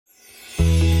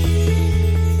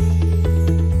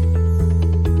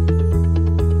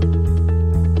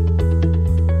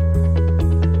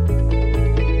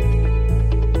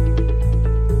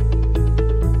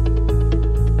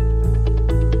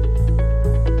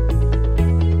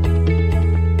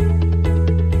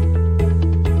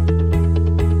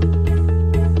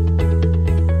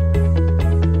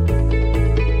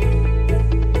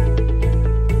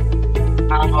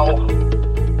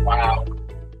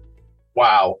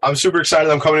I'm super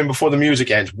excited. I'm coming in before the music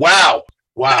ends. Wow.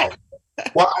 Wow.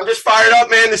 Well, I'm just fired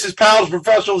up, man. This is Pals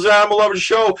Professionals Animal Lovers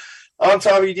Show. I'm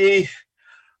Tommy D.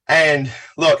 And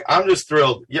look, I'm just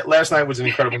thrilled. Last night was an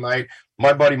incredible night.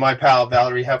 My buddy, my pal,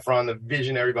 Valerie Heffron, the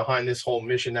visionary behind this whole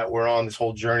mission that we're on, this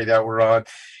whole journey that we're on.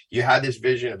 You had this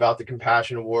vision about the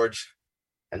Compassion Awards.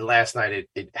 And last night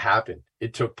it happened.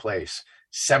 It took place.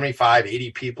 75,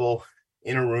 80 people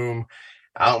in a room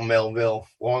out in Melville,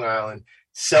 Long Island,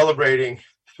 celebrating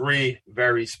 3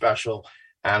 very special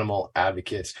animal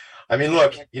advocates. I mean,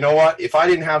 look, you know what? If I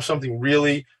didn't have something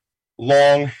really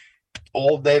long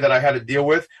all day that I had to deal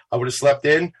with, I would have slept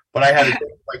in, but I had to go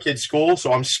to my kid's school,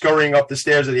 so I'm scurrying up the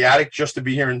stairs of the attic just to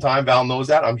be here in time. Val knows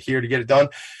that. I'm here to get it done.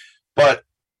 But,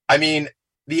 I mean,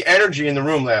 the energy in the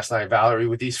room last night, Valerie,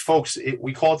 with these folks,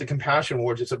 we call it the Compassion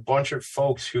Awards. It's a bunch of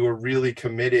folks who are really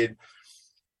committed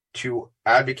to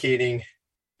advocating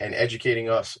and educating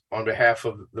us on behalf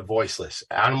of the voiceless,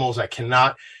 animals that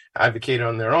cannot advocate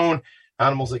on their own,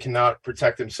 animals that cannot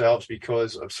protect themselves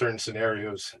because of certain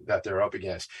scenarios that they're up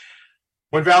against.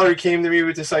 When Valerie came to me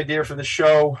with this idea for the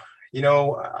show,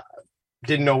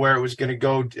 didn't know where it was going to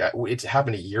go. It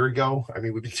happened a year ago. I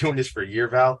mean, we've been doing this for a year,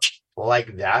 Val,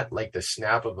 like that, like the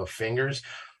snap of a fingers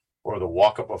or the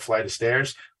walk up a flight of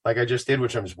stairs, like I just did,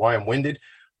 which is why I'm winded.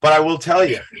 But I will tell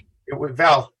you,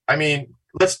 Val, I mean,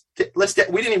 we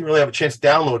didn't even really have a chance to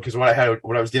download because what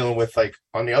I was dealing with, like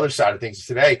on the other side of things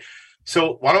today.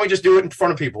 So why don't we just do it in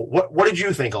front of people? What did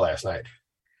you think of last night?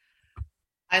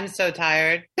 I'm so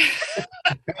tired.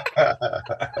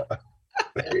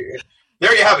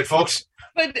 There you have it, folks.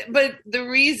 But the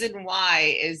reason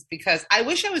why is because I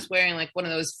wish I was wearing like one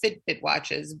of those Fitbit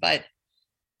watches, but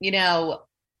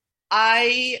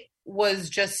I was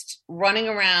just running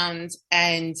around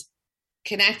and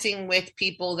connecting with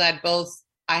people that both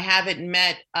I haven't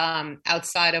met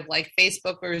outside of like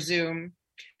Facebook or Zoom,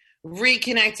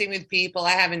 reconnecting with people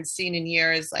I haven't seen in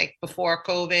years, like before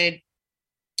COVID.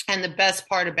 And the best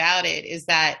part about it is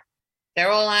that they're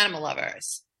all animal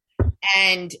lovers.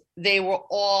 And they were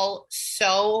all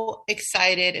so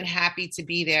excited and happy to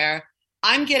be there.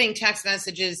 I'm getting text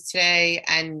messages today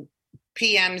and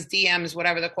PMs, DMs,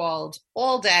 whatever they're called,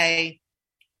 all day.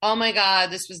 Oh my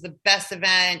God, this was the best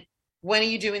event. When are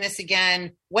you doing this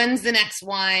again? When's the next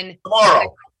one?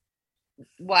 Tomorrow.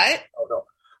 What? Oh, no.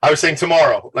 I was saying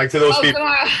tomorrow, like to those people.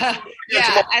 Tomorrow.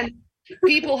 Yeah, and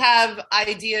people have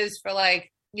ideas for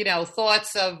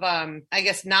thoughts of, I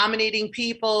guess, nominating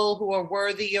people who are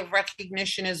worthy of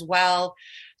recognition as well.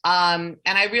 And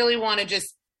I really want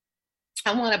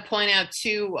to point out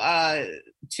two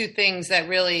things that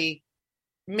really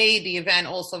made the event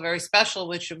also very special,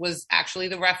 which was actually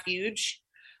the refuge.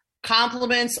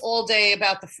 Compliments all day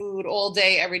about the food, all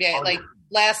day, every day. Like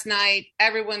last night,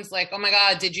 everyone's like, oh my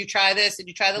God, did you try this? Did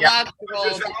you try the lobster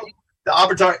roll? The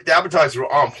advertisers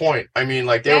were on point. I mean,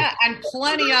 like they were, and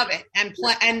plenty of it,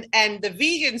 and the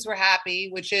vegans were happy,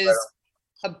 which is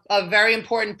a very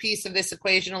important piece of this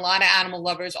equation. A lot of animal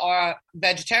lovers are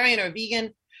vegetarian or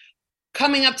vegan,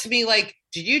 coming up to me like,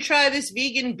 "Did you try this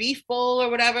vegan beef bowl or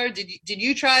whatever? Did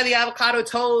you try the avocado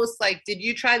toast? Like, did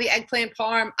you try the eggplant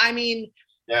parm?" I mean,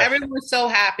 everyone was so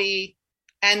happy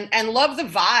and loved the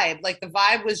vibe. Like the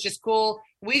vibe was just cool.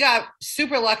 We got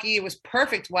super lucky. It was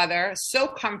perfect weather, so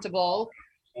comfortable.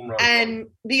 And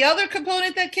the other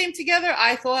component that came together,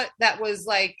 I thought that was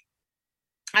like,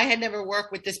 I had never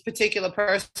worked with this particular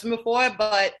person before,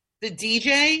 but the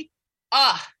DJ,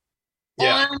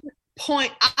 on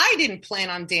point. I didn't plan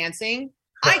on dancing.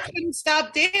 I couldn't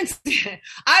stop dancing.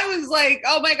 I was like,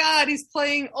 oh my God, he's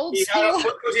playing old school.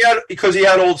 Because he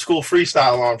had old school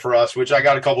freestyle on for us, which I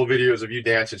got a couple of videos of you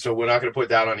dancing, so we're not going to put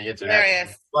that on the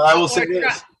internet. But I will say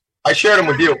this. I shared them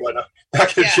with you, but I'm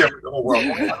not going to share them with the whole world,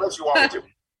 unless you want me to.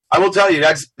 I will tell you,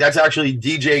 that's actually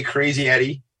DJ Crazy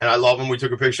Eddie, and I love him. We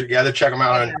took a picture together. Check him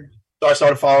out. So I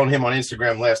started following him on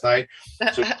Instagram last night.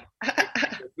 So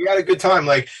we had a good time.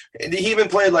 Like he even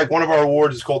played like one of our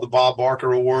awards. It's called the Bob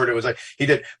Barker Award. It was like he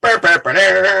did soundtrack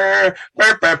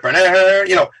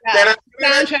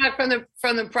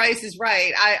from the Price is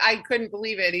Right. I couldn't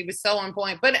believe it. He was so on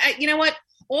point. But you know what?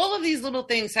 All of these little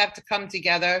things have to come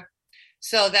together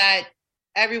so that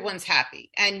everyone's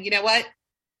happy. And you know what?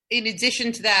 In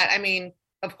addition to that, I mean,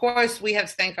 of course, we have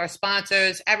to thank our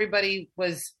sponsors. Everybody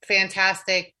was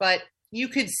fantastic, but you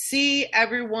could see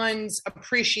everyone's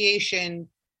appreciation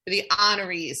for the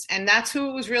honorees. And that's who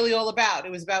it was really all about.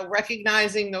 It was about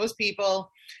recognizing those people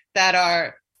that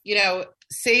are,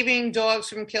 saving dogs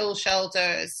from kill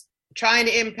shelters, trying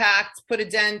to put a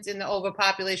dent in the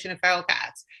overpopulation of feral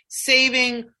cats,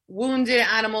 saving wounded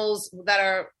animals that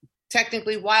are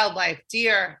technically wildlife,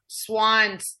 deer,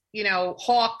 swans,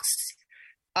 hawks,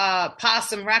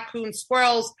 possum, raccoon,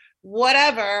 squirrels,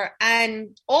 whatever,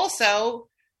 and also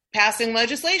passing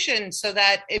legislation so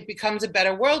that it becomes a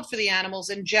better world for the animals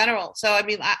in general. So, I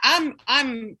mean,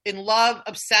 I'm in love,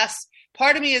 obsessed.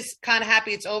 Part of me is kind of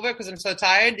happy it's over because I'm so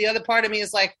tired. The other part of me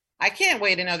is like, I can't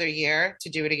wait another year to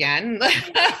do it again.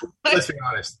 Let's be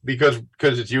honest, because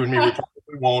it's you and me, we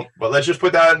probably won't. But let's just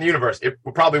put that in the universe. It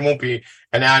probably won't be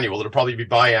an annual. It'll probably be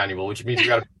biannual, which means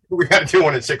we got to do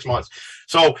one in 6 months.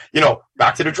 So,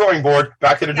 back to the drawing board.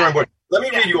 Drawing board. Let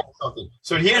me read you all something.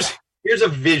 So here's a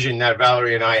vision that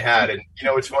Valerie and I had, and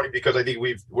it's funny because I think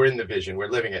we're in the vision, we're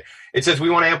living it. It says we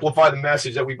want to amplify the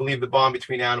message that we believe the bond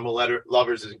between animal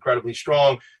lovers is incredibly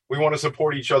strong. We want to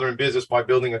support each other in business by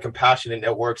building a compassionate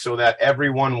network so that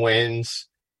everyone wins,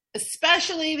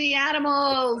 especially the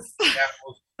animals.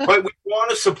 But we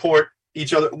want to support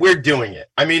each other. We're doing it.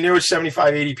 I mean, there were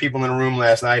 75, 80 people in a room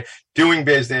last night doing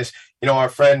business. Our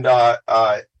friend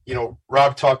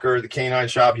Rob Tucker, the Canine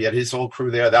Shop, he had his whole crew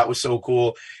there. That was so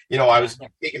cool. I was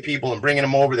taking people and bringing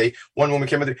them over. One woman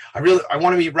came with me. I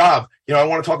want to meet Rob. I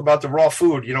want to talk about the raw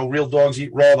food. Real dogs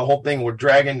eat raw, the whole thing. We're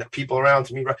dragging people around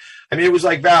to meet Rob. I mean, it was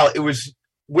like, Val,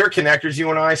 we're connectors, you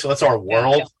and I. So that's our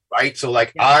world, right? So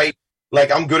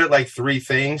I'm good at like 3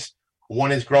 things.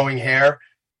 One is growing hair.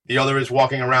 The other is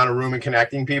walking around a room and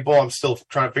connecting people. I'm still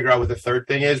trying to figure out what the third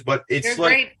thing is, but it's You're a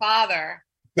great father.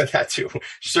 That too.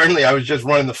 Certainly, I was just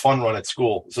running the fun run at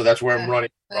school, so that's where I'm running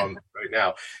from right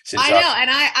now. I know, and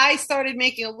I started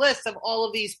making a list of all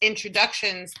of these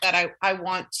introductions that I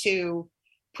want to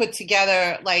put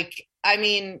together. Like, I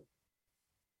mean,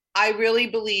 I really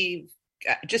believe.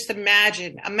 Just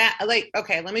imagine.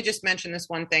 Okay, let me just mention this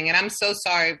one thing, and I'm so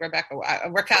sorry, Raquel.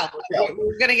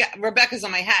 We're gonna get Rebecca's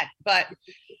on my head, but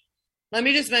let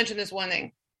me just mention this one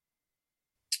thing.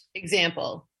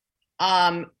 Example.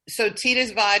 So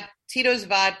Tito's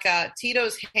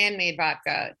Handmade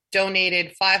Vodka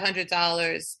donated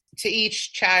 $500 to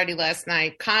each charity last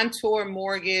night. Contour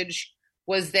Mortgage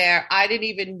was there. I didn't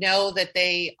even know that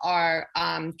they are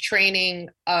training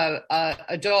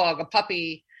a dog, a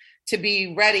puppy, to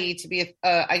be ready to be,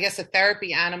 I guess, a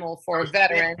therapy animal for a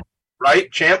veteran.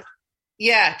 Right? Champ?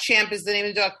 Yeah, Champ is the name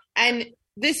of the dog. And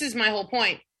this is my whole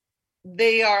point.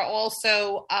 They are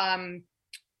also,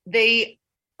 they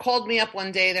called me up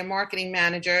one day, their marketing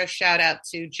manager, shout out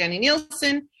to Jenny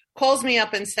Nielsen, calls me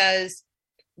up and says,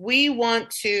 we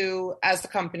want to, as the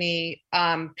company,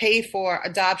 pay for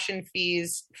adoption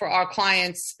fees for our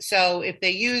clients. So if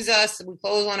they use us, we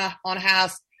close on a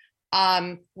house,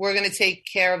 we're going to take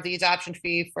care of the adoption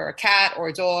fee for a cat or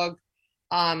a dog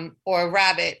or a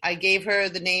rabbit. I gave her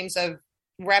the names of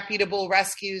reputable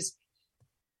rescues.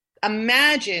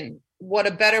 Imagine what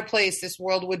a better place this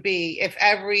world would be if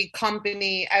every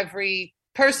company, every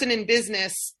person in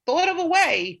business thought of a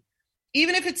way,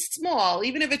 even if it's small,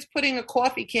 even if it's putting a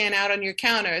coffee can out on your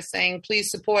counter saying, please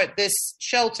support this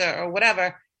shelter or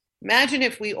whatever. Imagine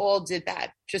if we all did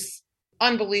that. Just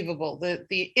unbelievable.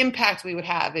 The impact we would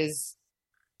have is,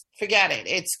 forget it.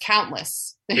 It's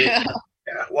countless. Yeah,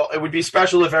 well, it would be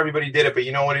special if everybody did it, but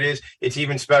you know what it is? It's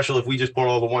even special if we just put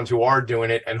all the ones who are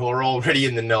doing it and who are already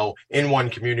in the know, in one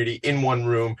community, in one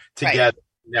room, together,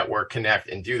 network, connect,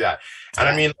 and do that. And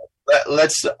I mean,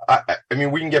 I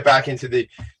mean, we can get back into the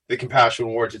compassion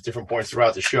awards at different points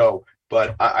throughout the show,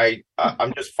 but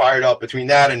I'm just fired up between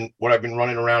that and what I've been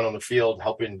running around on the field,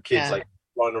 helping kids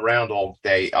running around all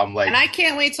day. I'm like, and I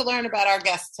can't wait to learn about our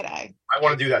guest today. I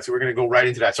want to do that. So we're going to go right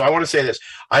into that. So I want to say this.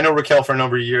 I know Raquel for a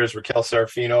number of years, Raquel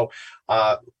Serafino.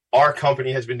 Our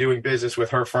company has been doing business with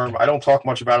her firm. I don't talk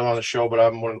much about it on the show, but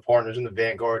I'm one of the partners in the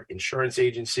Vanguard Insurance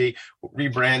Agency,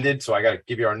 rebranded. So I got to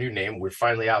give you our new name. We're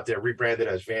finally out there, rebranded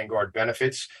as Vanguard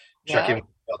Benefits. Check in.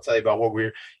 I'll tell you about what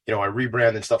we're, I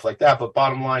rebrand and stuff like that. But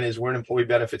bottom line is we're an employee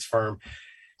benefits firm.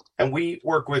 And we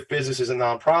work with businesses and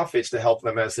nonprofits to help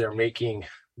them as they're making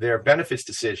their benefits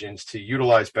decisions to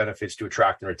utilize benefits to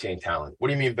attract and retain talent. What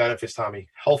do you mean benefits, Tommy?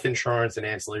 Health insurance and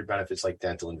ancillary benefits like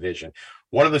dental and vision.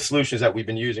 One of the solutions that we've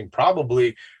been using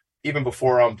probably even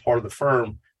before I'm part of the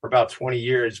firm for about 20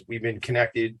 years, we've been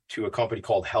connected to a company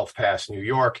called Health Pass New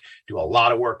York, do a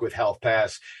lot of work with Health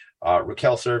Pass.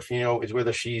 Raquel Serafino is with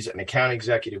us. She's an account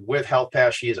executive with Health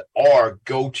Pass. She is our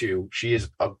go-to. She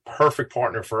is a perfect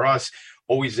partner for us,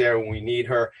 always there when we need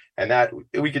her. And that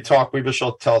we could talk, maybe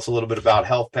she'll tell us a little bit about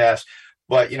Health Pass.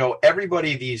 But,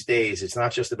 everybody these days, it's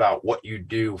not just about what you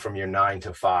do from your 9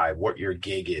 to 5, what your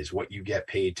gig is, what you get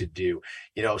paid to do.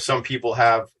 Some people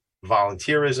have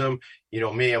volunteerism.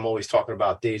 me, I'm always talking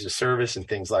about days of service and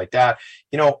things like that.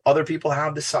 Other people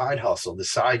have the side hustle, the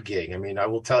side gig. I mean, I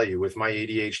will tell you, with my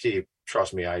ADHD,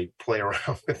 trust me, I play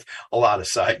around with a lot of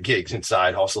side gigs and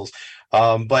side hustles.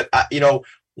 But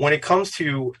when it comes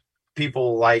to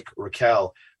people like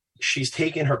Raquel, she's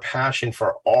taken her passion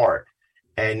for art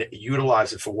and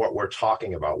utilize it for what we're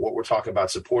talking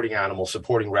about, supporting animals,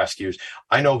 supporting rescues.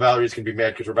 I know Valerie's going to be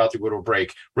mad because we're about to go to a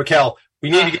break. Raquel,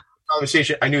 we need to get a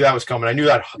conversation. I knew that was coming. I knew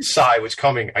that sigh was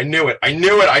coming. I knew it. I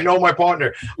know my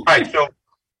partner. All right, so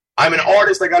I'm an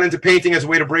artist. I got into painting as a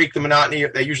way to break the monotony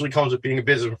that usually comes with being a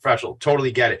business professional.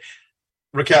 Totally get it.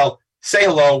 Raquel, say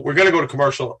hello. We're going to go to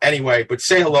commercial anyway, but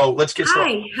say hello. Let's get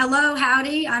started. Hi. Hello.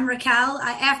 Howdy. I'm Raquel.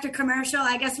 After commercial,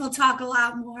 I guess we'll talk a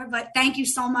lot more, but thank you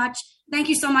so much. Thank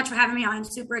you so much for having me on. I'm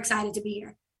super excited to be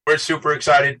here. We're super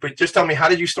excited, but just tell me, how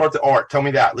did you start the art? Tell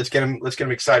me that. Let's get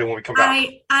them excited when we come back.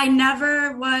 I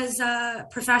never was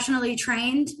professionally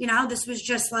trained. This was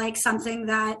just like something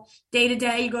that day to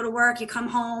day, you go to work, you come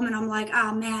home, and I'm like,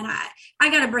 oh man, I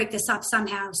got to break this up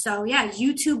somehow. So yeah,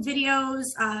 YouTube videos,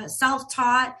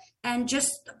 self-taught, and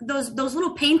just those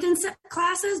little painting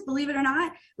classes, believe it or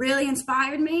not, really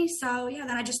inspired me. So yeah,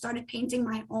 then I just started painting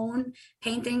my own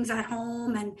paintings at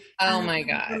home, and oh my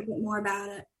God, a little bit more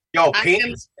about it. Yo,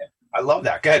 paintings. I love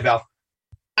that. Go ahead, Val.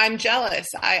 I'm jealous.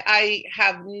 I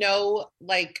have no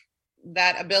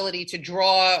that ability to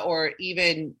draw or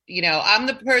even, I'm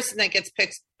the person that gets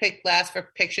picked last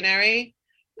for Pictionary.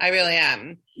 I really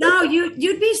am. No, you'd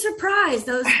be surprised.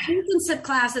 Those painting sip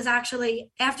classes,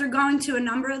 actually, after going to a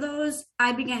number of those,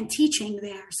 I began teaching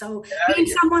there. So being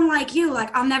someone like you,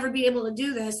 I'll never be able to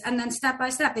do this. And then step by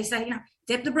step, they say,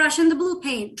 dip the brush in the blue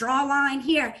paint, draw a line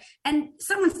here. And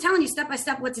someone's telling you step by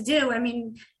step what to do. I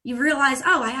mean, you realize,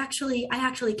 oh, I actually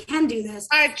can do this.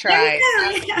 I've tried.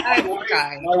 I've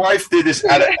tried. My wife did this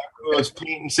at those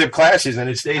paint and sip classes, and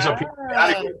it stays up here.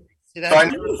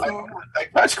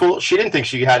 That's cool. She didn't think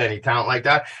she had any talent like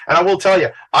that. And I will tell you,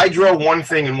 I draw one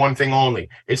thing and one thing only.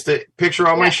 It's the picture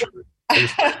on my shirt.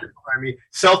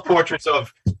 Self-portraits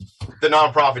of the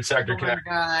nonprofit sector. Oh my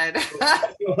God.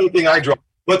 That's the only thing I draw.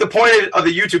 But the point of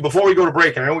the YouTube, before we go to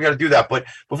break, and I know we got to do that, but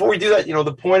before we do that,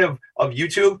 the point of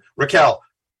YouTube, Raquel,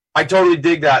 I totally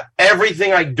dig that.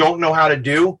 Everything I don't know how to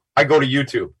do, I go to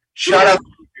YouTube. Shout out to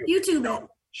YouTube.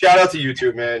 Shout out to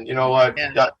YouTube, man. You know what?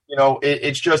 Yeah.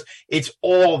 It's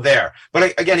all there.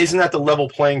 But again, isn't that the level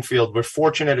playing field? We're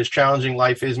fortunate, as challenging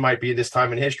life might be this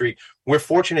time in history. We're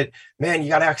fortunate, man, you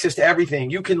got access to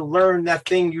everything. You can learn that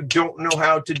thing you don't know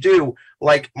how to do.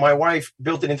 Like my wife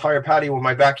built an entire patio in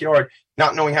my backyard,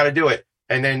 not knowing how to do it.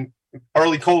 And then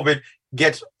early COVID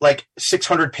gets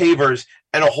 600 pavers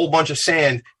and a whole bunch of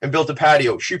sand and built a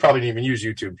patio. She probably didn't even use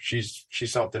YouTube. She's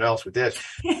something else with this.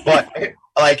 But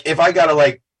if I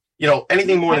gotta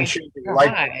anything more than shooting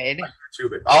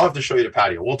YouTube, I'll have to show you the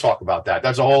patio. We'll talk about that.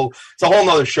 It's a whole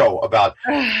nother show about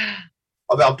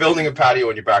building a patio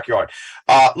in your backyard.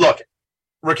 Look,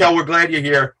 Raquel, we're glad you're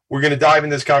here. We're going to dive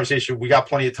into this conversation. We got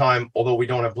plenty of time, although we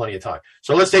don't have plenty of time.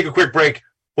 So let's take a quick break.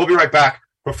 We'll be right back.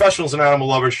 Professionals and Animal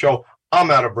Lovers Show.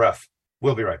 I'm out of breath.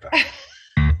 We'll be right back.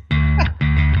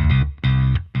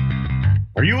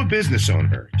 Are you a business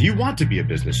owner? Do you want to be a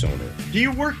business owner? Do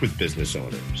you work with business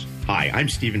owners? Hi, I'm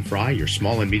Stephen Fry, your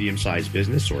small and medium-sized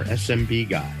business, or SMB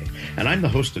guy, and I'm the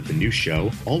host of the new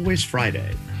show, Always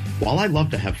Friday. While I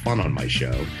love to have fun on my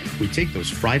show, we take those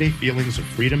Friday feelings of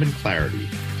freedom and clarity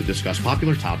to discuss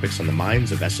popular topics on the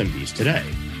minds of SMBs today.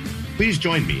 Please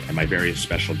join me and my various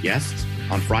special guests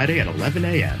on Friday at 11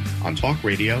 a.m. on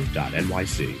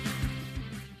talkradio.nyc.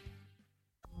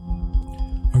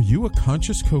 Are you a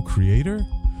conscious co-creator?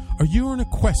 Are you on a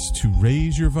quest to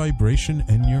raise your vibration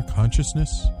and your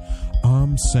consciousness?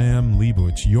 I'm Sam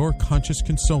Leibowitz, your conscious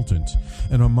consultant,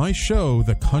 and on my show,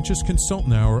 The Conscious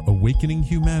Consultant Hour, Awakening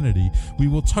Humanity, we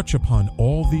will touch upon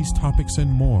all these topics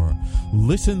and more.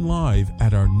 Listen live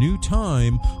at our new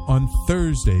time on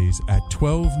Thursdays at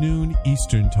 12 noon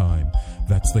Eastern Time.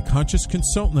 That's The Conscious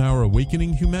Consultant Hour,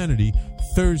 Awakening Humanity,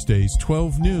 Thursdays,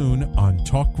 12 noon on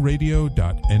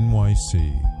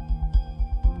talkradio.nyc.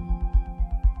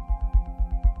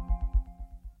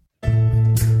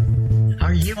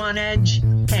 Are you on edge?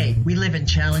 Hey, we live in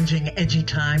challenging, edgy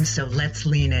times, so let's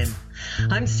lean in.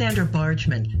 I'm Sandra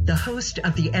Bargeman, the host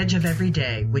of The Edge of Every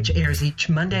Day, which airs each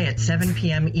Monday at 7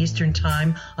 p.m. Eastern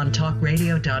Time on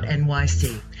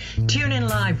talkradio.nyc. Tune in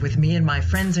live with me and my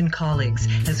friends and colleagues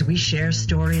as we share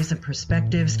stories and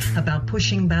perspectives about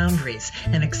pushing boundaries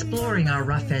and exploring our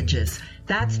rough edges.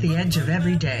 That's The Edge of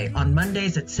Every Day on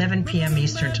Mondays at 7 p.m.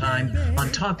 Eastern Time on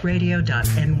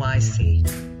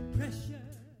talkradio.nyc.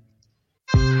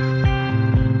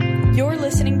 You're listening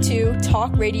listening to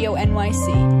Talk Radio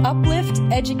NYC. Uplift,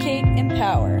 educate,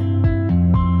 empower.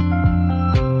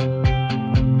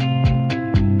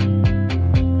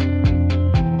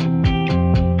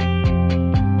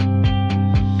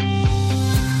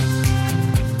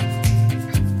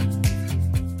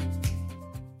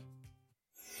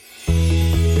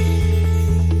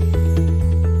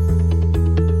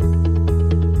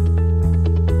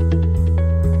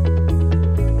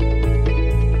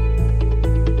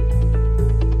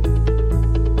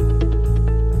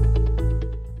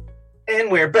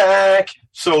 We're back.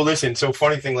 So listen,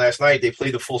 funny thing, last night they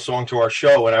played the full song to our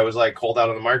show, and I was like called out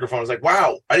on the microphone. I was like,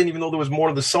 wow, I didn't even know there was more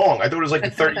to the song. I thought it was like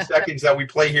the 30 seconds that we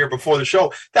play here before the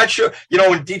show. That show,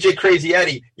 when DJ Crazy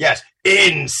Eddie, yes,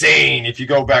 insane. If you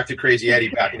go back to Crazy Eddie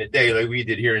back in the day, like we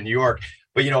did here in New York.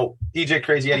 But DJ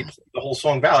Crazy Eddie played the whole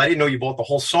song. Val, I didn't know you bought the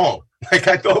whole song. Like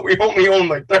I thought we only owned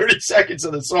like 30 seconds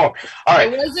of the song. All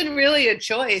right. It wasn't really a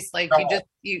choice. Like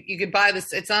you could buy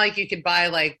this. It's not like you could buy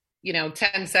like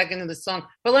 10 seconds of the song.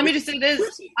 But let me just say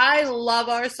this. I love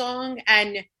our song.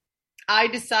 And I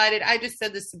just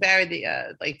said this to Barry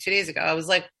like 2 days ago. I was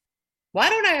like, why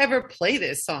don't I ever play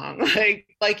this song?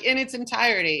 like in its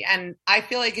entirety. And I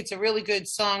feel like it's a really good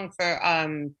song for,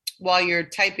 while you're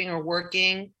typing or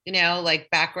working, like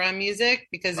background music,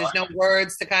 because there's no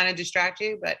words to kind of distract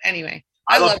you. But anyway,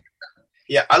 I love it.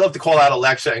 Yeah. I love to call out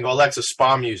Alexa and go, Alexa,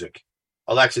 spa music.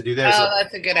 Alexa, do this. Oh,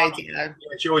 that's a good idea.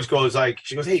 She always goes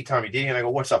hey, Tommy D. And I go,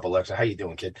 what's up, Alexa? How you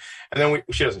doing, kid? And then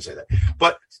she doesn't say that.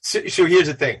 But so here's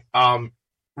the thing.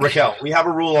 Raquel, we have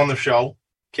a rule on the show.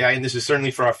 Okay. And this is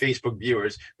certainly for our Facebook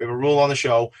viewers. We have a rule on the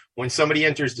show. When somebody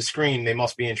enters the screen, they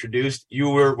must be introduced.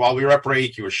 While we were at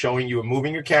break, you were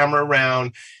moving your camera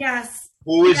around. Yes.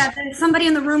 There's somebody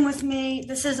in the room with me.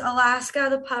 This is Alaska,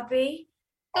 the puppy.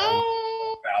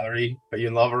 Oh, Valerie, are you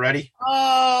in love already?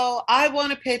 Oh, I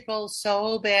want a pit bull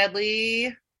so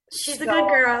badly. She's a good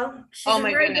girl. She's a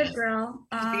very good girl.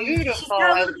 Beautiful. She's got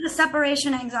a little bit of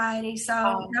separation anxiety,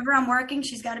 so whenever I'm working,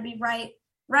 she's got to be right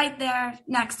there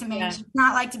next to me. Yeah. She's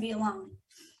not like to be alone.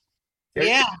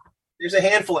 There's a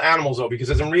handful of animals, though, because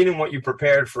as I'm reading what you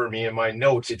prepared for me in my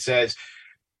notes, it says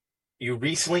you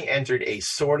recently entered a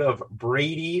sort of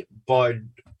Brady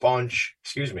Bunch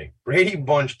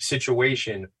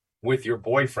situation with your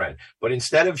boyfriend, but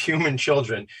instead of human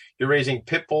children, you're raising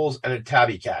pit bulls and a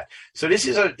tabby cat. So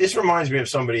this reminds me of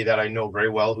somebody that I know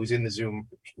very well who's in the Zoom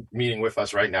meeting with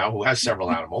us right now, who has several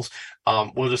animals.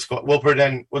 We'll just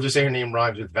say her name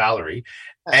rhymes with Valerie.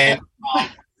 And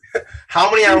how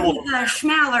many animals?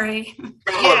 Schmallery.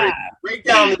 Yeah. Break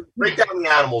down the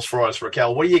animals for us,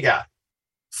 Raquel. What do you got?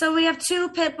 So we have 2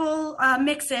 pit bull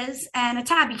mixes and a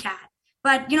tabby cat.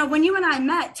 But, when you and I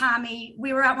met, Tommy,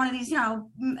 we were at one of these,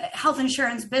 health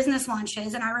insurance business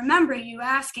lunches. And I remember you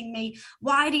asking me,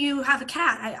 why do you have a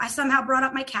cat? I somehow brought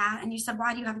up my cat. And you said,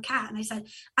 why do you have a cat? And I said,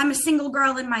 I'm a single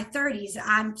girl in my 30s.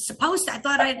 I'm supposed to.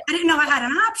 I didn't know I had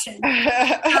an option.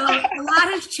 So a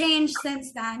lot has changed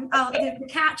since then. Oh, the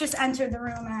cat just entered the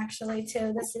room, actually,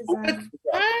 too. This is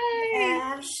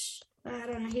Ash. I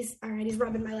don't know. He's all right. He's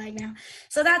rubbing my leg now.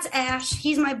 So that's Ash.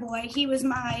 He's my boy. He was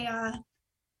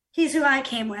he's who I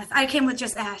came with. I came with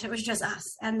just Ash. It was just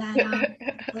us. And then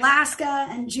Alaska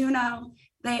and Juno,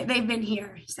 they've been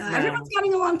here. So everyone's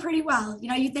getting along pretty well.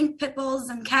 You think pit bulls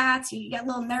and cats, you get a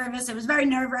little nervous. It was very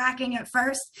nerve-wracking at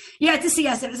first. You had to see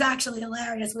us. It was actually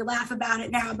hilarious. We laugh about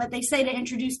it now. But they say to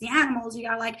introduce the animals, you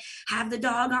got to have the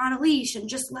dog on a leash and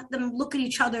just let them look at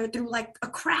each other through a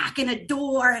crack in a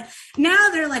door. Now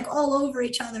they're all over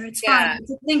each other. It's fun. I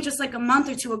think just a month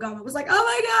or two ago, it was oh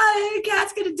my God,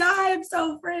 cat's going to die. I'm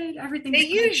so afraid. Everything. They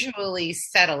usually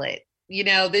settle it.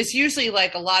 There's usually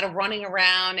a lot of running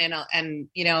around and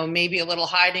maybe a little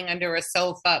hiding under a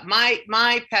sofa.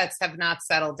 My pets have not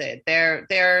settled it.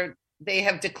 They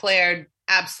have declared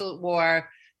absolute war.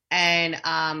 And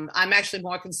I'm actually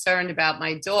more concerned about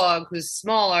my dog, who's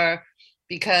smaller,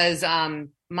 because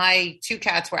my 2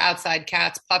 cats were outside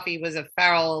cats. Puffy was a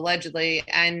feral, allegedly.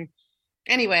 And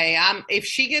anyway, if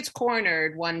she gets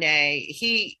cornered one day,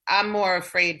 I'm more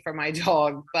afraid for my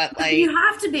dog. But you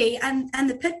have to be, and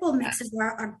the pit bull mixes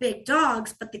are big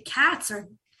dogs, but the cats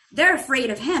they're afraid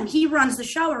of him. He runs the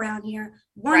show around here.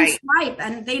 One swipe,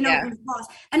 and they know who's boss.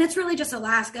 And it's really just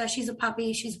Alaska. She's a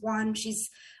puppy. She's 1. She's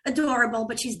adorable,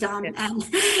 but she's dumb, and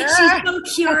she's so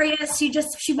curious.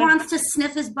 She wants to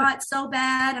sniff his butt so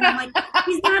bad, and I'm like,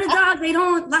 he's not a dog. They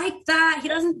don't like that. He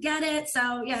doesn't get it.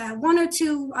 So 1 or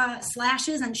 2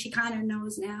 slashes, and she kind of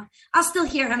knows now. I'll still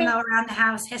hear him though around the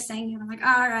house hissing, and I'm like,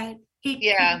 all right.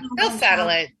 They'll settle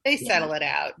it. They settle it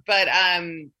out. But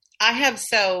I have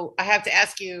to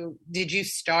ask you, did you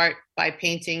start by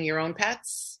painting your own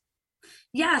pets?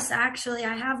 Yes, actually,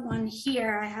 I have one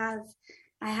here.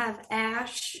 I have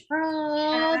Ash.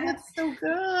 Oh, that's so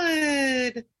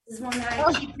good. This is one that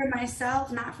I keep for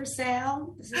myself, not for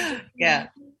sale. This is just Yeah.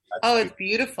 Oh, it's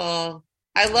beautiful.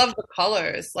 I love the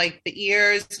colors, like the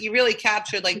ears. You really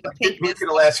captured like the pinkness. Look at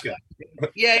Alaska.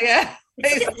 Yeah.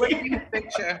 It's a beautiful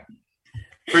picture.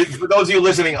 For those of you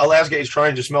listening, Alaska is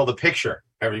trying to smell the picture,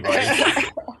 everybody.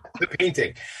 The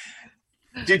painting.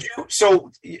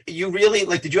 You really,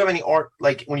 like, did you have any art,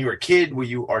 like, when you were a kid? Were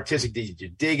you artistic? Did you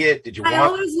dig it? Did you I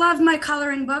always loved my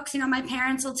coloring books. You know, my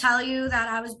parents will tell you that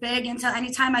I was big into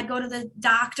anytime I'd go to the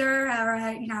doctor or,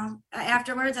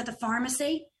 afterwards at the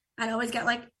pharmacy, I'd always get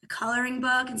like a coloring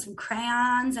book and some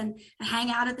crayons and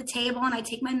hang out at the table and I'd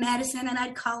take my medicine and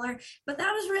I'd color. But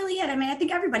that was really it. I mean, I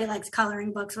think everybody likes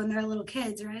coloring books when they're little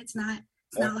kids, right? It's not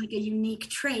like a unique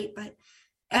trait, but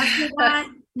after that,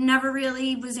 never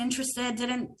really was interested,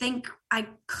 didn't think I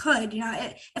could. You know,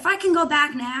 if I can go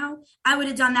back now, I would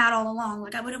have done that all along.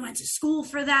 Like I would have went to school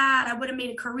for that. I would have made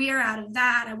a career out of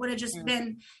that. I would have just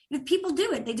been, people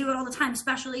do it. They do it all the time,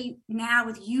 especially now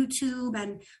with YouTube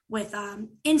and with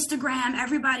Instagram.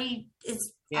 Everybody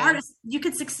is artists. You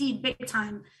could succeed big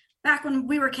time. Back when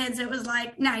we were kids, it was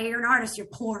like, no, you're an artist, you're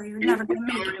poor, you're never going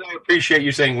to make it. I appreciate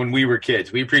you saying when we were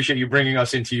kids. We appreciate you bringing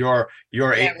us into your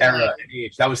era and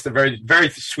age. That was the very, very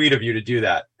sweet of you to do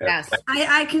that. Yes.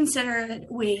 I consider it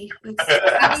we.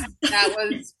 That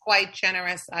was quite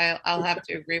generous. I'll have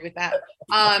to agree with that.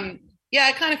 Yeah,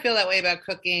 I kind of feel that way about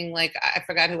cooking. Like, I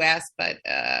forgot who asked, but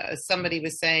somebody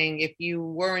was saying if you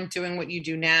weren't doing what you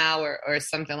do now or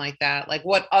something like that, like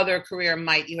what other career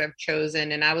might you have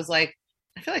chosen? And I was like,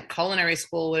 I feel like culinary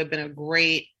school would have been a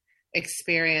great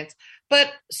experience.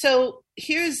 But so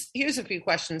here's a few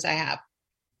questions I have.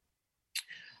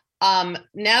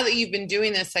 Now that you've been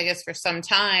doing this, I guess, for some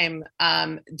time,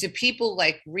 do people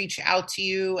like reach out to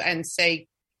you and say,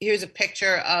 here's a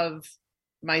picture of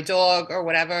my dog or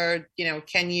whatever, you know,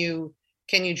 can you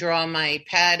draw my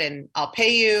pet and I'll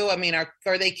pay you? I mean, are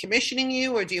they commissioning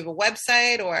you, or do you have a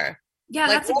website, or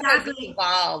that's exactly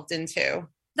evolved into?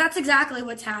 That's exactly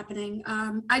what's happening.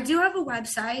 I do have a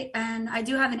website and I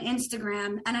do have an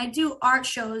Instagram and I do art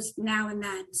shows now and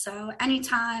then. So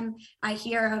anytime I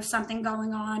hear of something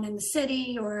going on in the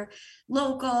city or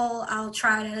local, I'll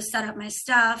try to set up my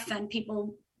stuff and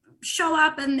people show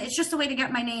up, and it's just a way to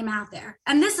get my name out there.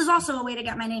 And this is also a way to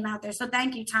get my name out there. So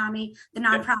thank you, Tommy, the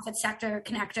nonprofit sector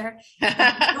connector.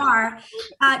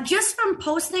 Just from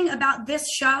posting about this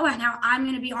show and how I'm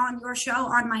going to be on your show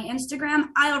on my Instagram,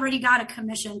 I already got a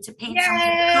commission to paint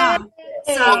something.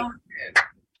 So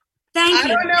thank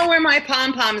you. I don't know where my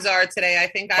pom-poms are today. I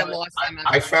think I lost them.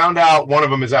 I found out one of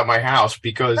them is at my house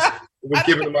because it was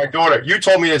given to my daughter. You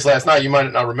told me this last night. You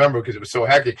might not remember because it was so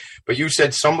hectic, but you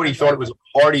said somebody thought it was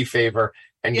a party favor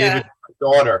and gave it to my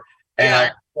daughter. And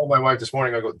I told my wife this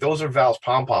morning, I go, those are Val's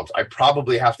pom-poms. I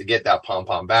probably have to get that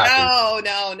pom-pom back. No.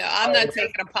 I'm not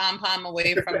taking a pom-pom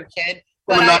away from a kid.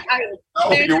 But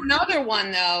there's another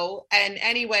one, though. And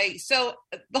anyway, so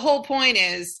the whole point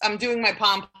is I'm doing my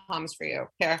pom-poms for you.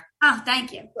 Here. Oh,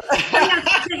 thank you.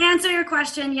 To answer your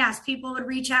question, yes, people would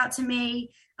reach out to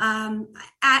me.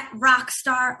 At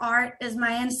Rockstar Art is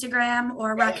my Instagram,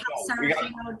 or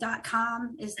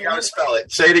RaquelSerafino.com is the. You gotta spell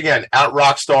it. Say it again. At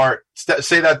Rockstar.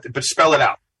 Say that, but spell it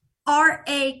out. RAQSTARART,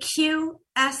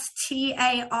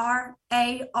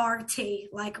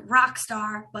 like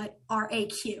Rockstar, but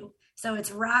RAQ. So it's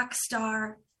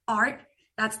Rockstar Art.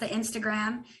 That's the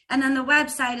Instagram. And then the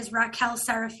website is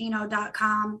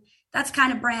RaquelSerafino.com. That's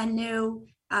kind of brand new,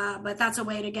 but that's a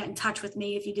way to get in touch with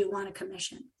me if you do want a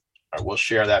commission. All right, we'll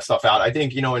share that stuff out. I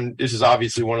think, and this is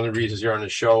obviously one of the reasons you're on the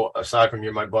show, aside from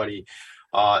you're my buddy,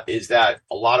 is that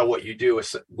a lot of what you do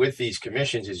is, with these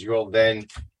commissions is you'll then,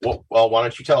 well, why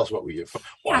don't you tell us what we do?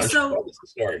 So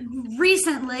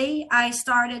recently I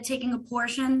started taking a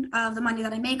portion of the money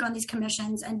that I make on these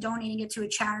commissions and donating it to a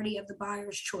charity of the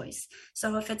buyer's choice.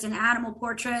 So if it's an animal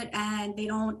portrait and they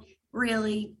don't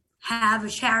really have a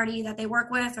charity that they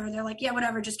work with, or they're like, yeah,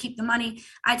 whatever, just keep the money,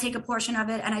 I take a portion of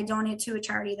it and I donate to a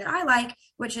charity that I like,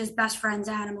 which is Best Friends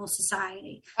Animal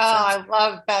Society. I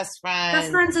love Best Friends. Best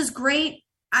Friends is great.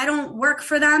 I don't work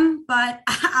for them, but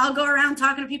I'll go around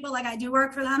talking to people like I do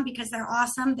work for them because they're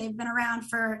awesome. They've been around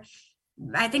for,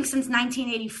 I think, since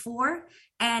 1984.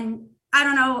 And I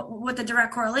don't know what the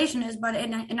direct correlation is, but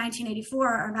in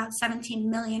 1984, about 17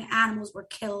 million animals were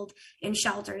killed in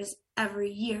shelters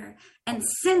every year. And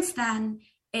since then,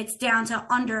 it's down to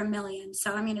under 1 million.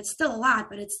 So, I mean, it's still a lot,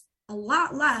 but it's a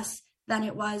lot less than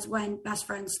it was when Best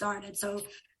Friends started. So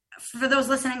for those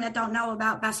listening that don't know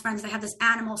about Best Friends, they have this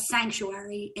animal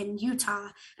sanctuary in Utah,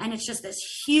 and it's just this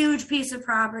huge piece of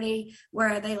property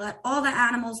where they let all the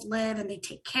animals live and they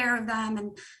take care of them,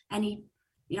 and any,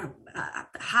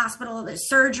 hospital, the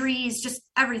surgeries, just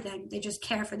everything. They just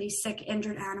care for these sick,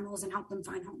 injured animals and help them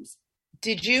find homes.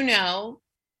 Did you know,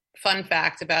 fun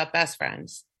fact about Best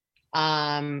Friends,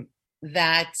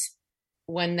 that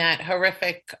when that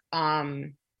horrific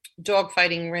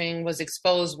dogfighting ring was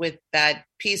exposed with that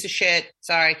piece of shit,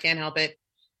 sorry, I can't help it,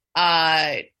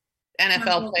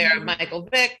 NFL player Michael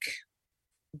Vick,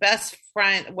 Best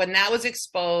Friend, when that was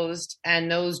exposed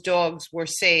and those dogs were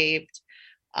saved,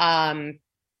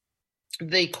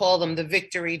 they call them the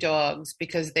victory dogs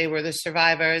because they were the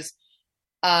survivors.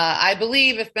 I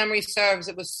believe, if memory serves,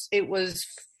 it was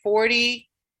 40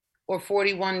 or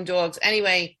 41 dogs.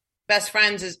 Anyway, Best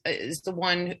Friends is the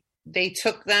one. They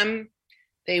took them,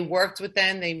 they worked with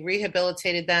them, they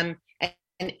rehabilitated them,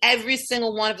 and every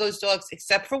single one of those dogs,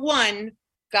 except for one,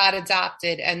 got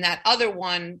adopted, and that other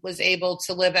one was able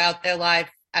to live out their life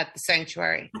at the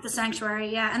sanctuary. At the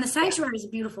sanctuary, yeah. And the sanctuary is a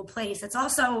beautiful place. It's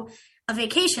also a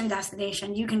vacation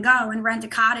destination. You can go and rent a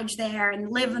cottage there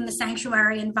and live in the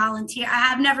sanctuary and volunteer. I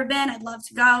have never been. I'd love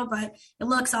to go, but it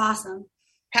looks awesome.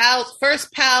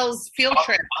 First Pals field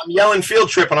trip. I'm yelling field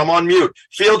trip and I'm on mute.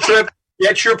 Field trip,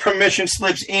 get your permission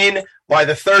slips in by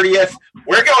the 30th.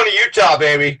 We're going to Utah,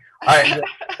 baby. All right,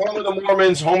 home of the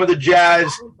Mormons, home of the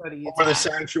Jazz, home of the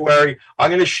Sanctuary. I'm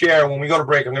going to share, when we go to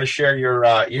break, I'm going to share your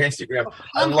Instagram.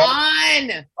 Come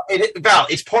on. Val,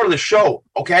 it's part of the show,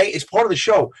 okay? It's part of the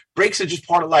show. Breaks are just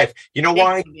part of life. You know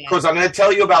why? Because I'm going to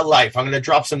tell you about life. I'm going to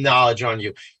drop some knowledge on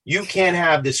you. You can't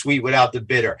have the sweet without the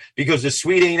bitter, because the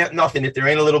sweet ain't nothing if there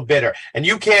ain't a little bitter. And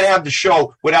you can't have the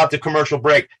show without the commercial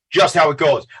break. Just how it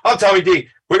goes. I'm Tommy D.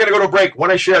 We're going to go to break. When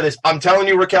I share this, I'm telling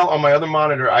you, Raquel, on my other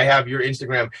monitor, I have your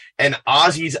Instagram, and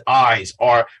Ozzy's eyes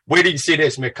are, where did you see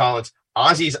this, Mick Collins?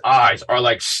 Ozzy's eyes are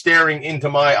like staring into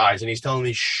my eyes, and he's telling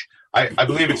me, shh. I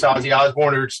believe it's Ozzy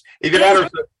Osbourne, or either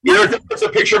it's a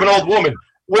picture of an old woman.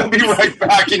 We'll be right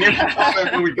back, and you can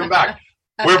comment when we come back.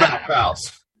 We're back,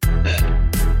 pals.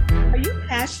 Are you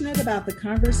passionate about the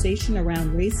conversation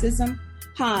around racism?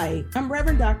 Hi, I'm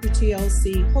Reverend Dr.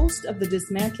 TLC, host of the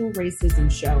Dismantle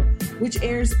Racism Show, which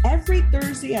airs every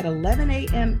Thursday at 11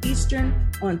 a.m.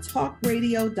 Eastern on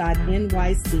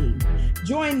talkradio.nyc.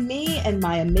 Join me and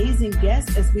my amazing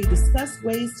guests as we discuss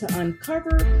ways to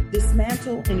uncover,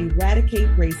 dismantle, and eradicate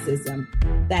racism.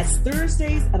 That's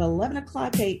Thursdays at 11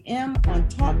 o'clock a.m. on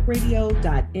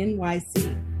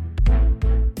talkradio.nyc.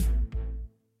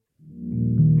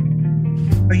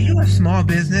 Are you a small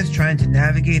business trying to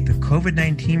navigate the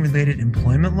COVID-19 related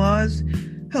employment laws?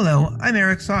 Hello, I'm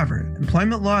Eric Sauver,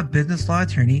 employment law, business law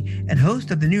attorney, and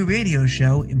host of the new radio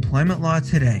show, Employment Law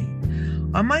Today.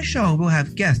 On my show, we'll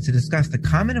have guests to discuss the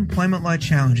common employment law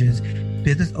challenges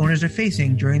business owners are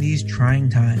facing during these trying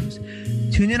times.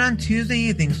 Tune in on Tuesday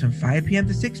evenings from 5 p.m.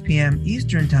 to 6 p.m.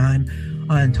 Eastern Time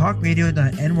on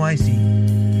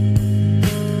talkradio.nyc.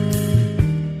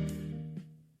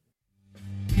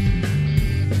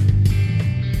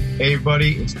 Hey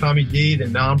everybody, it's Tommy D, the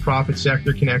nonprofit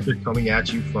sector connector, coming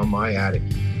at you from my attic.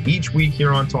 Each week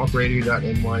here on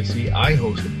talkradio.nyc, I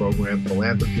host the program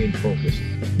Philanthropy in Focus.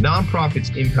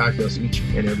 Nonprofits impact us each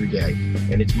and every day,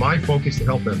 and it's my focus to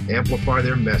help them amplify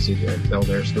their message and tell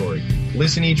their story.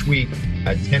 Listen each week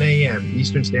at 10 a.m.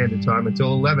 Eastern Standard Time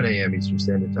until 11 a.m. Eastern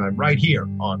Standard Time, right here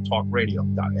on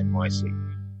talkradio.nyc.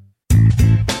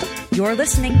 You're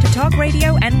listening to Talk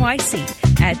Radio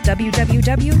NYC at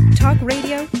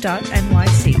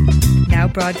www.talkradio.nyc. Now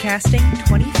broadcasting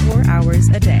 24 hours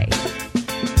a day.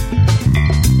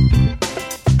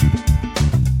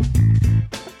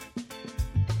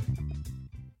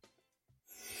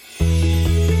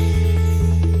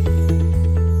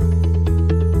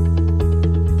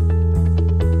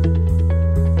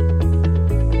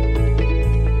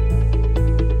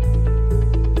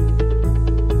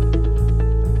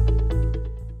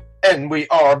 And we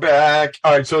are back.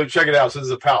 All right, so check it out. So this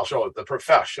is a pal show, the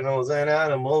Professionals and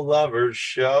Animal Lovers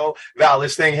Show. Val,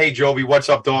 this thing, hey, Jovi, what's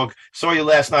up, dog? Saw you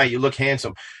last night. You look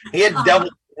handsome. He had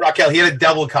Raquel, he had a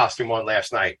devil costume on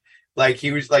last night. Like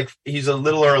he's a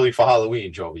little early for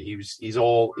Halloween, Jovi. He's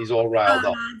all riled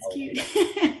up. That's cute.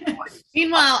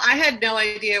 Meanwhile, I had no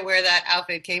idea where that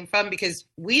outfit came from because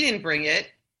we didn't bring it.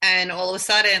 And all of a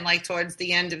sudden, like towards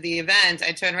the end of the event,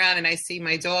 I turn around and I see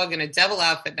my dog in a devil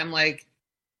outfit. And I'm like,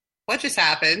 what just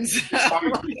happened?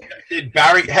 Did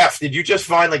Barry Hef, did you just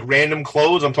find like random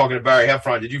clothes? I'm talking to Barry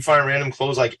Heffron. Did you find random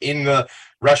clothes like in the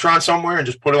restaurant somewhere and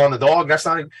just put it on the dog? That's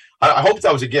not. I hope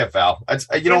that was a gift, Val. It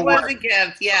was a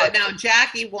gift. Yeah. Now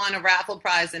Jackie won a raffle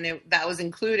prize, and that was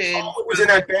included. Oh, it was in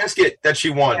that basket that she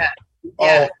won.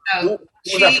 Yeah. Oh, what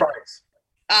was that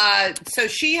prize? So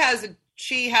she has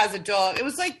a dog. It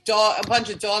was like a bunch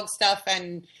of dog stuff,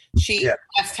 and she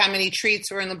asked how many treats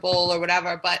were in the bowl or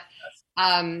whatever. But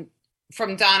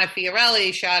from Donna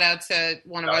Fiorelli, shout out to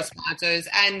one of our sponsors,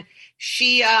 and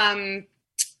she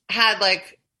had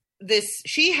like this.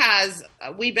 She has.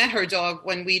 We met her dog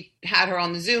when we had her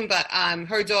on the Zoom, but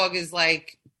her dog is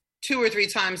like 2 or 3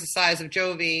 times the size of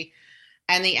Jovi,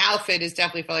 and the outfit is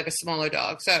definitely for like a smaller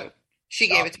dog. So she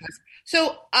gave it to us.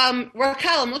 So,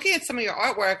 Raquel, I'm looking at some of your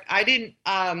artwork. I didn't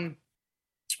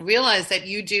realize that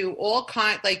you do all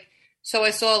so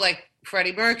I saw like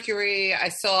Freddie Mercury. I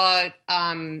saw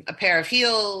a pair of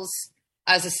heels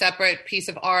as a separate piece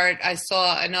of art. I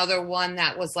saw another one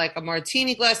that was like a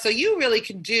martini glass. So you really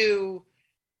can do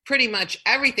pretty much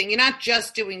everything. You're not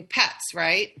just doing pets,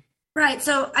 right? Right.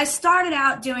 So I started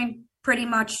out doing pretty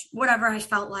much whatever I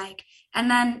felt like. And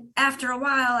then after a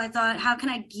while, I thought, how can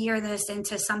I gear this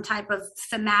into some type of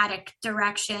thematic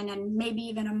direction and maybe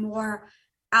even a more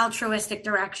altruistic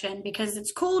direction? Because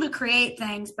it's cool to create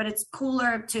things, but it's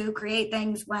cooler to create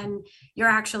things when you're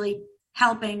actually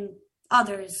helping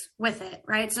others with it,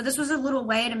 right? So this was a little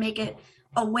way to make it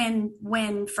a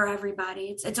win-win for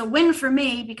everybody. It's a win for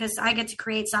me because I get to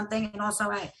create something, and also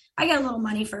I get a little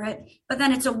money for it, but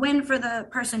then it's a win for the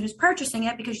person who's purchasing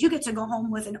it because you get to go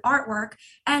home with an artwork,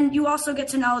 and you also get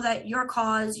to know that your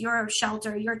cause, your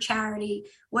shelter, your charity,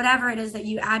 whatever it is that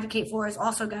you advocate for is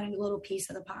also getting a little piece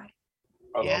of the pie.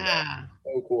 Yeah.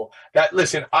 So cool.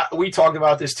 Listen, we talked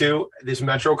about this too, this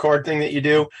Metro card thing that you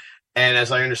do. And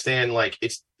as I understand, like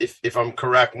it's if I'm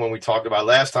correct, when we talked about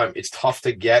last time, it's tough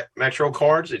to get Metro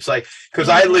cards. It's like because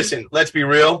listen, let's be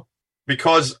real,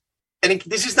 because and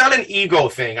this is not an ego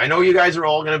thing. I know you guys are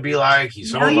all going to be like, you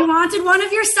wanted one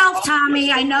of yourself,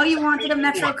 Tommy. I know you wanted a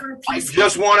Metro card piece. I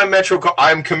just want a Metro card.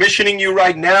 I'm commissioning you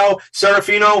right now,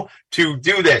 Serafino, to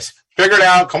do this. Figure it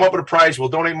out. Come up with a price. We'll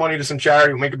donate money to some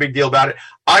charity. We'll make a big deal about it.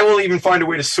 I will even find a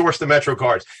way to source the Metro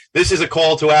cards. This is a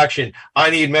call to action. I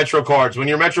need Metro cards. When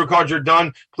your Metro cards are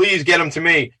done, please get them to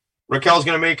me. Raquel's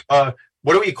going to make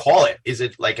what do we call it? Is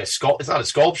it like a sculpt? It's not a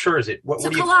sculpture. Is it? It's a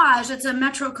collage. It's a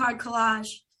Metro card collage.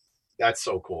 That's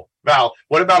so cool. Val,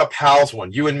 what about a pals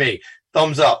one? You and me.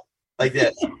 Thumbs up. Like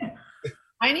this.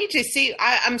 I need to see.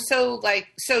 I'm so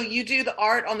you do the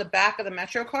art on the back of the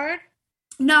Metro card?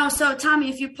 No, so Tommy,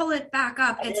 if you pull it back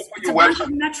up, it's a bunch of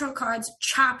Metro cards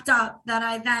chopped up that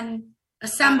I then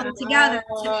assembled together.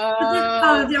 They're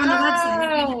on the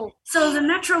website. So the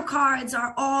Metro cards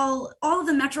are all of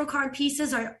the Metro card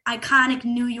pieces are iconic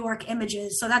New York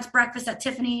images. So that's Breakfast at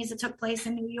Tiffany's. It took place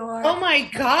in New York. Oh my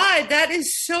God, that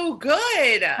is so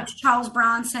good. That's Charles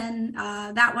Bronson.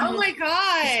 That one. Oh my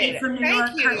God. From New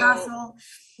York, Kurt Russell.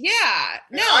 Yeah.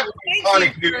 No.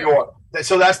 Iconic New York.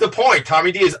 So that's the point.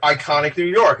 Tommy D is iconic New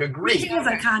York. Agreed. He is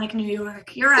iconic New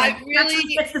York. You're right.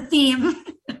 That's the theme.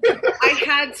 I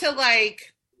had to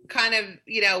kind of,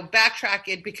 backtrack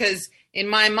it because in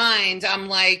my mind, I'm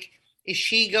like, is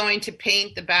she going to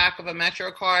paint the back of a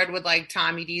Metro card with like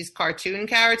Tommy D's cartoon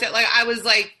character? Like I was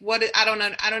like, what? I don't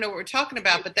know what we're talking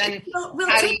about. But then we'll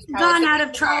take the gun out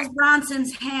of Charles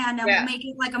Bronson's hand and we'll make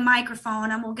it like a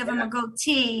microphone and we'll give him a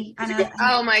goatee.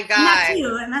 Oh my God!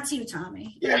 And that's you,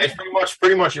 Tommy. Yeah, it's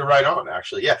pretty much you're right on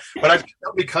actually. Yeah, but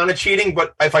that'll be kind of cheating.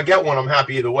 But if I get one, I'm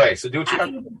happy either way. So do what you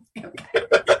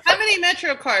got. How many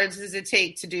Metro cards does it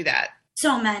take to do that?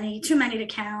 So many, too many to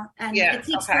count. And it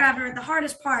takes forever. The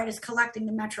hardest part is collecting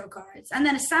the Metro cards and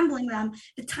then assembling them,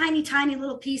 the tiny, tiny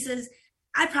little pieces.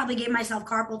 I probably gave myself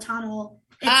carpal tunnel.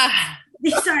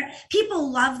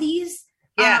 People love these.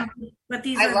 Yeah. But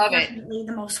these are definitely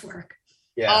the most work.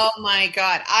 Yeah. Oh my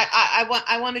God.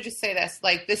 I want to just say this.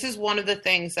 Like, this is one of the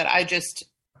things that I just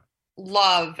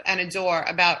love and adore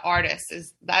about artists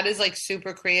is like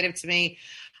super creative to me.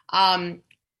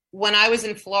 When I was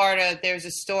in Florida, there's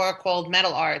a store called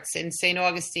Metal Arts in St.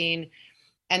 Augustine,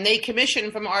 and they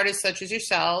commission from artists such as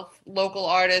yourself, local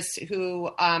artists who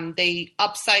they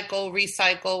upcycle,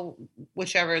 recycle,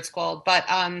 whichever it's called. But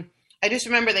I just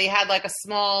remember they had like a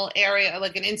small area,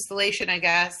 like an installation, I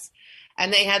guess,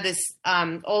 and they had this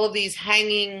all of these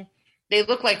hanging. They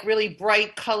look like really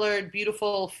bright colored,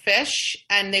 beautiful fish,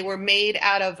 and they were made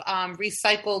out of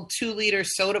recycled 2-liter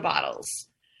soda bottles.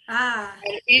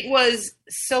 And it was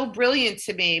so brilliant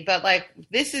to me, but like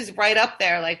this is right up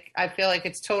there. Like I feel like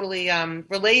it's totally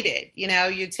related. You know,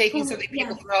 you're taking something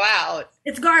people throw out.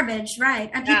 It's garbage, right?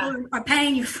 And people are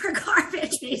paying you for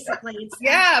garbage, basically.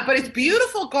 But it's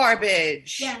beautiful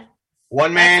garbage. Yeah.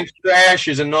 One man's trash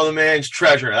is another man's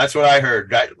treasure. That's what I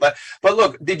heard. But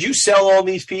look, did you sell all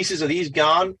these pieces? Are these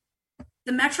gone?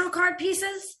 The MetroCard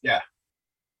pieces? Yeah.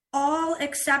 All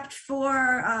except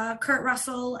for Kurt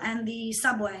Russell and the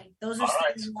Subway. Those are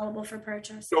still available for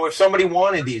purchase. So if somebody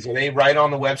wanted these, are they right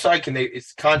on the website?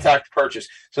 It's contact purchase.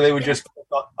 So they would just,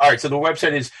 all right. So the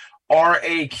website is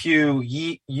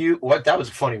RAQU, what? That was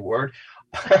a funny word.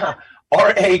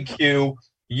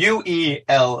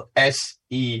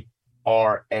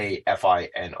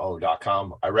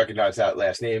 RAQUELSERAFINO.com. I recognize that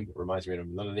last name. It reminds me of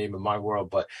another name in my world,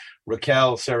 but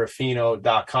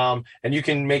RaquelSerafino.com. And you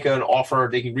can make an offer.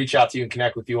 They can reach out to you and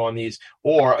connect with you on these.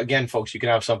 Or again, folks, you can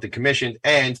have something commissioned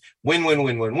and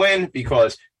win,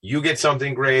 because you get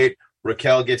something great.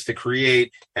 Raquel gets to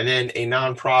create, and then a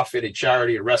nonprofit, a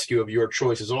charity, a rescue of your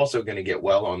choice is also going to get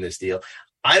well on this deal.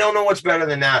 I don't know what's better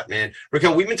than that, man.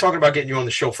 Raquel, we've been talking about getting you on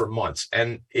the show for months,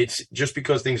 and it's just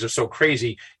because things are so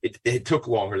crazy, it took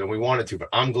longer than we wanted to, but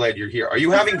I'm glad you're here. Are you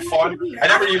having fun? I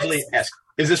never usually ask.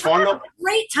 Is this fun, though?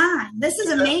 Great time. This is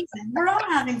amazing. We're all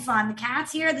having fun. The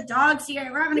cat's here, the dog's here.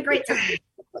 We're having a great time.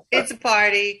 It's a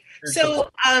party. So,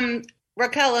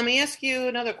 Raquel, let me ask you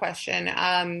another question.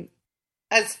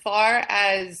 As far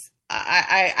as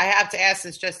I have to ask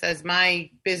this just as my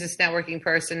business networking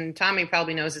person, Tommy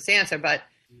probably knows this answer, but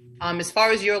as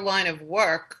far as your line of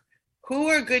work, who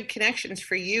are good connections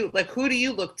for you? Like, who do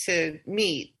you look to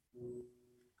meet?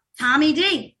 Tommy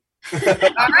D. All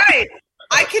right.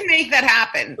 I can make that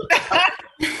happen.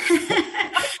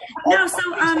 No, so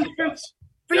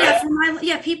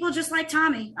people just like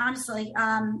Tommy, honestly.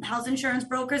 Health insurance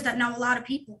brokers that know a lot of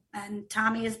people, and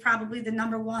Tommy is probably the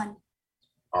number one.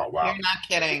 Oh, wow. You're not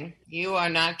kidding. You are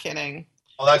not kidding.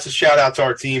 Well, that's a shout out to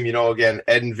our team. You know, again,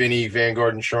 Ed and Vinny,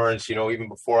 Vanguard Insurance. You know, even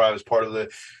before I was part of the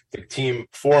team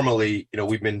formally, you know,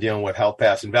 we've been dealing with Health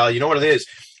Pass and Valley. You know what it is?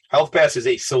 Health Pass is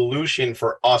a solution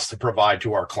for us to provide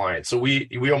to our clients. So we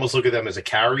almost look at them as a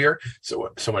carrier.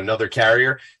 So another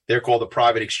carrier. They're called the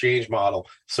private exchange model.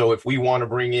 So if we want to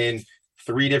bring in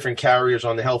 3 different carriers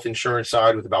on the health insurance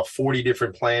side with about 40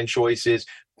 different plan choices,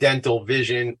 dental,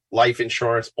 vision, life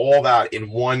insurance, all that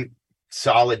in one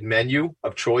solid menu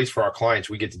of choice for our clients,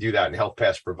 we get to do that, and Health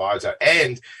Pass provides that.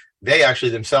 And they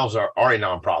actually themselves are a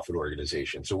nonprofit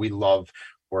organization, so we love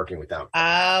working with them.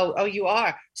 Oh, you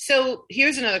are. So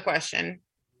here's another question.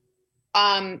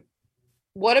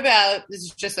 What about, this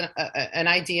is just an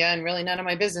idea and really none of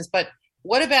my business, but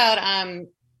what about,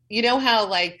 you know how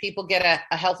like people get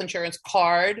a health insurance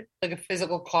card, like a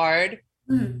physical card?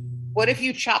 Mm. What if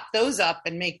you chop those up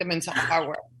and make them into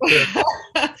artwork?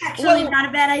 Actually, not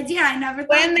a bad idea. I never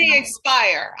thought when they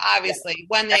expire, obviously,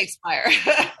 when they expire.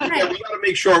 Yeah, we got to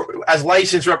make sure, as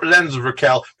licensed representatives of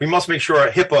Raquel, we must make sure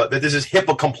that this is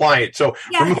HIPAA compliant. So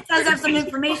yeah, it does have some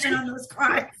information on those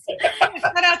cards.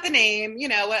 Cut out the name, you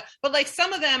know. But like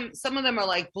some of them are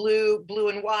like blue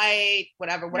and white,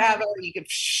 whatever. You could,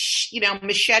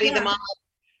 machete them up.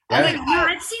 Yeah.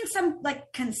 I've seen some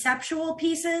like conceptual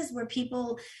pieces where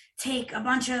people take a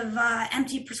bunch of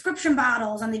empty prescription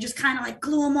bottles and they just kind of like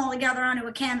glue them all together onto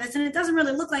a canvas, and it doesn't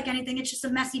really look like anything. It's just a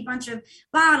messy bunch of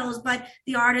bottles, but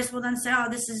the artist will then say, oh,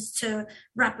 this is to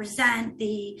represent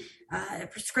the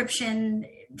prescription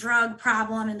drug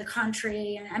problem in the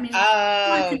country. And I mean,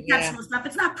 conceptual stuff.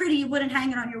 It's not pretty. You wouldn't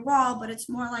hang it on your wall, but it's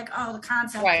more like, oh, the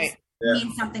concept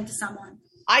means something to someone.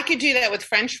 I could do that with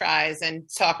French fries and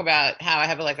talk about how I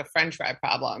have like a French fry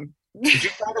problem. Did you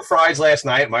try the fries last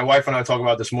night? My wife and I were talking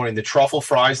about this morning, the truffle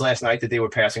fries last night that they were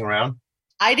passing around.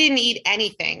 I didn't eat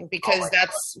anything because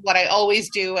that's what I always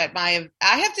do I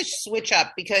have to switch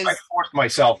up because I forced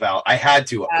myself out. I had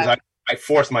to because I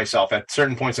forced myself at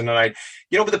certain points in the night.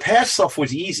 You know, but the past stuff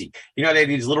was easy. You know, they had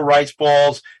these little rice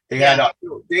balls. They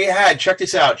had check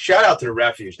this out. Shout out to the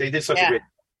Refuge. They did such a great.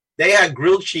 They had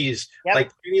grilled cheese,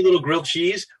 like tiny little grilled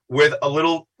cheese with a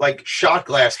little like shot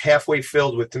glass halfway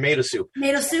filled with tomato soup.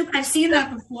 Tomato soup? I've seen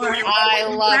that before. I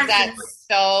love that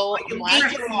so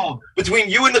much. Between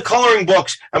you and the coloring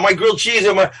books and my grilled cheese,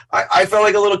 and I felt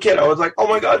like a little kid. I was like, oh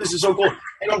my God, this is so cool.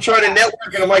 And I'm trying to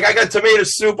network, and I'm like, I got tomato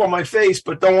soup on my face,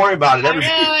 but don't worry about it.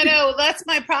 I know. That's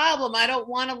my problem. I don't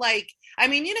want to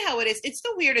you know how it is. It's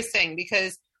the weirdest thing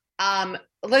because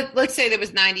let's say there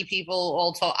was 90 people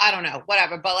all told. I don't know,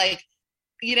 whatever. But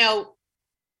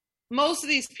most of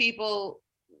these people,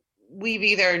 we've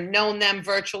either known them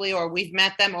virtually or we've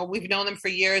met them or we've known them for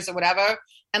years or whatever.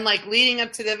 and like leading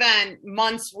up to the event,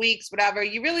 months, weeks, whatever,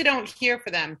 you really don't hear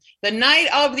from them. The night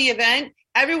of the event,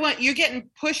 everyone, you're getting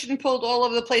pushed and pulled all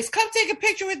over the place. Come take a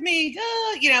picture with me,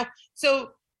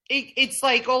 So it's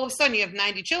like all of a sudden you have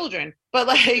 90 children, but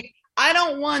like I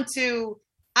don't want to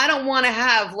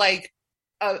have like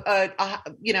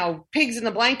pigs in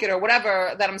the blanket or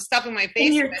whatever that I'm stuffing my face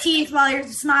in your teeth while you're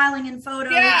smiling in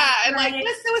photos. Yeah, and like,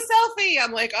 let's do a selfie.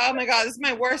 I'm like, oh my God, this is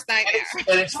my worst nightmare.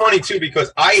 And it's funny too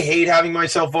because I hate having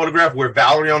myself photographed. Where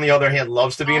Valerie, on the other hand,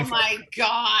 loves to be in. Oh my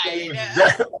God.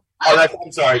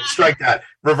 I'm sorry. Strike that.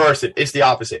 Reverse it. It's the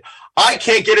opposite. I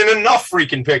can't get in enough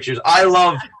freaking pictures. I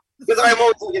love. Because I'm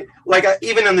always like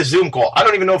even on the Zoom call, I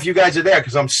don't even know if you guys are there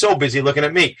because I'm so busy looking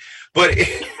at me. But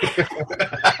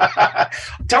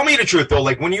tell me the truth though,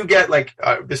 like when you get like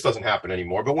this doesn't happen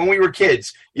anymore, but when we were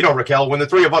kids, Raquel, when the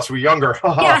three of us were younger,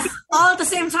 yes, all at the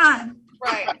same time.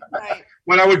 Right.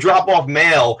 When I would drop off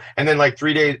mail and then like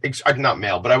 3 days, not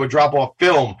mail, but I would drop off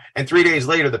film and 3 days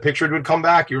later the picture would come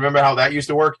back. You remember how that used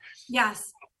to work?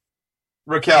 Yes.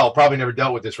 Raquel probably never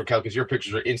dealt with this, Raquel, because your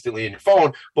pictures are instantly in your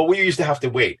phone. But we used to have to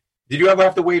wait. Did you ever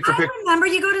have to wait for pictures? I remember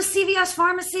you go to CVS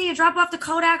pharmacy, you drop off the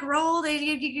Kodak roll,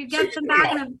 you get them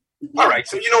back. All right,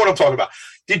 so you know what I'm talking about.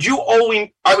 Did you always?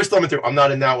 I was thumbing through. I'm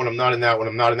not in that one. I'm not in that one.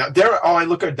 I'm not in that. I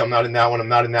look at. I'm not in that one. I'm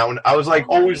not in that one. I was like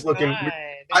always looking.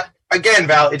 Again,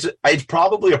 Val, it's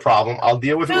probably a problem. I'll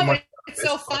deal with it. With my It's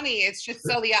so funny. It's just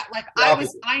so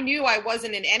I knew I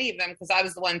wasn't in any of them because I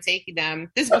was the one taking them.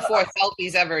 This is before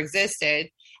selfies ever existed,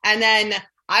 and then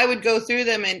I would go through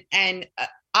them and.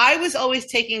 I was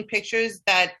always taking pictures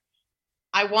that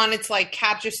I wanted to like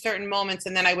capture certain moments.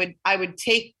 And then I would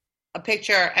take a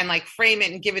picture and like frame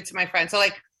it and give it to my friend. So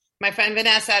like my friend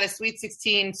Vanessa had a Sweet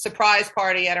 16 surprise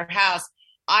party at her house.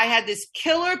 I had this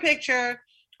killer picture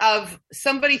of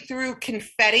somebody threw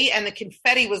confetti and the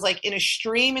confetti was like in a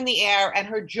stream in the air and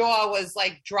her jaw was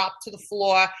like dropped to the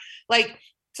floor. Like,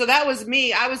 so that was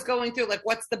me. I was going through like,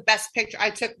 what's the best picture? I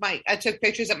took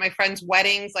pictures at my friends'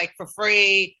 weddings, like for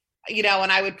free.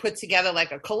 And I would put together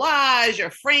like a collage or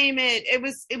frame it. It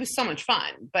was so much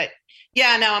fun. But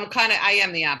yeah, no, I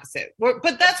am the opposite.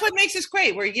 But that's what makes us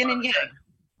great. We're yin and yang.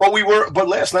 But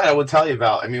last night I would tell you,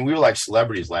 Val, I mean, we were like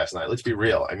celebrities last night. Let's be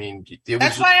real. I mean,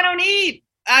 that's why I don't eat.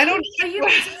 Are you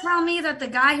going to tell me that the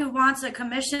guy who wants a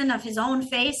commission of his own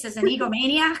face is an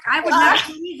egomaniac? I would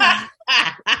never believe that.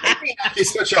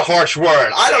 It's such a harsh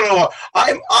word. I don't know.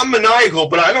 I'm maniacal,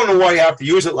 but I don't know why you have to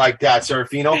use it like that,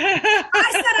 Serafino.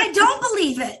 I said I don't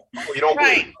believe it. Oh, you don't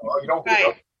believe it. Oh, you don't believe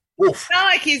it. Oof. It's not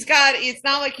like he's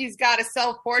got a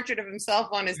self-portrait of himself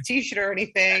on his T-shirt or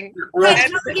anything. Right.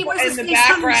 In the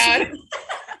background.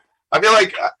 I feel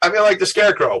like the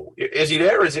Scarecrow. Is he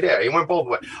there or is he there? He went both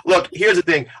ways. Look, here's the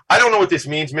thing. I don't know what this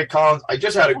means, Mick Collins. I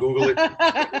just had to Google it.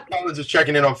 Mick Collins is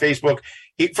checking in on Facebook.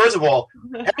 First of all,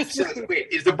 wait,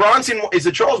 is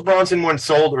the Charles Bronson one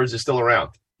sold or is it still around?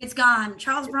 It's gone.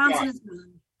 Charles Bronson is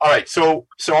gone. All right, so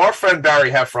our friend Barry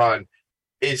Heffron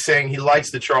is saying he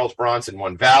likes the Charles Bronson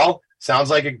one. Val, sounds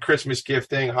like a Christmas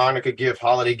gift thing, Hanukkah gift,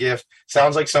 holiday gift.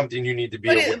 Sounds like something you need to be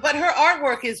aware of. But her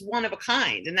artwork is one of a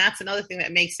kind, and that's another thing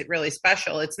that makes it really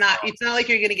special. It's not like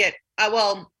you're going to get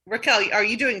Raquel, are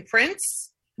you doing prints?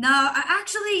 No,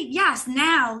 actually, yes.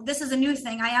 Now, this is a new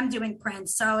thing. I am doing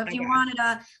prints. So if you wanted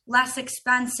a less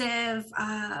expensive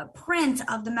print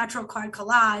of the MetroCard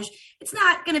collage, it's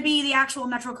not going to be the actual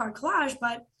MetroCard collage,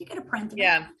 but you get a print of it.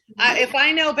 Yeah. If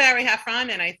I know Barry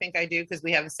Heffron, and I think I do because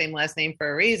we have the same last name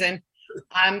for a reason,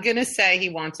 I'm going to say he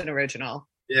wants an original.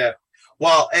 Yeah.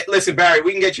 Well, listen, Barry,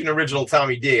 we can get you an original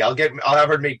Tommy D. I'll have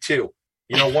her make two.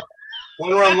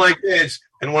 One where I'm like this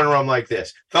and one where I'm like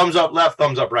this. Thumbs up left,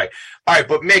 thumbs up right. All right,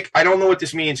 but Mick, I don't know what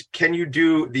this means. Can you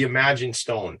do the Imagine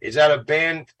Stone? Is that a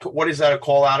band? What is that a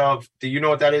call out of? Do you know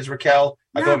what that is, Raquel?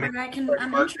 No, but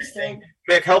I'm interested.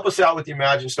 Mick, help us out with the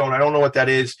Imagine Stone. I don't know what that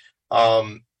is.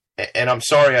 And I'm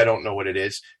sorry I don't know what it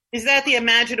is. Is that the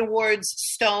Imagine Awards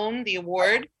Stone, the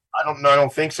award? I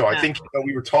don't think so. I think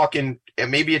we were talking, and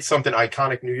maybe it's something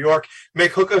iconic New York.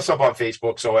 Mick, hook us up on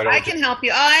Facebook so I can help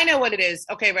you. Oh, I know what it is.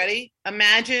 Okay, ready?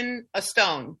 Imagine a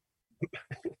stone.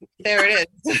 There it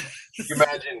is.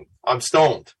 Imagine I'm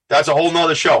stoned. That's a whole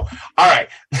nother show. All right.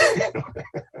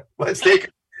 Let's take.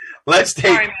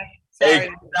 Sorry.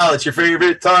 Now it's your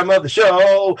favorite time of the show.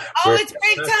 Oh, it's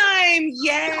break time.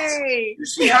 Yay. You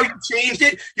see how you changed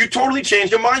it? You totally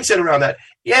changed your mindset around that.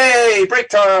 Yay, break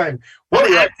time.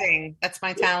 I'm acting. That's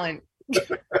my talent.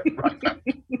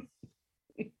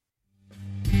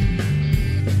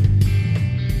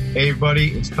 Hey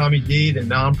everybody, it's Tommy D, the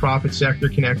nonprofit sector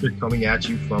connector, coming at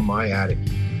you from my attic.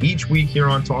 Each week here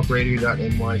on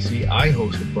talkradio.nyc, I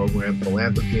host a program,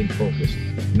 Philanthropy in Focus.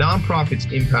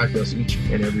 Nonprofits impact us each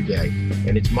and every day,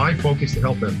 and it's my focus to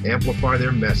help them amplify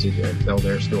their message and tell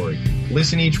their story.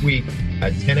 Listen each week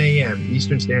at 10 a.m.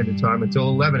 Eastern Standard Time until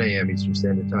 11 a.m. Eastern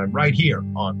Standard Time right here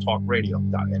on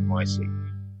talkradio.nyc.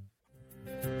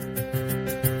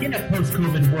 In a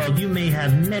post-COVID world, you may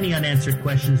have many unanswered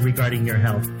questions regarding your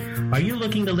health. Are you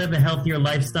looking to live a healthier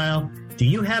lifestyle? Do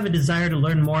you have a desire to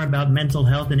learn more about mental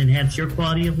health and enhance your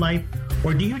quality of life?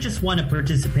 Or do you just want to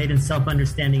participate in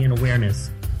self-understanding and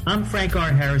awareness? I'm Frank R.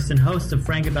 Harrison, host of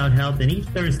Frank About Health, and each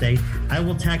Thursday, I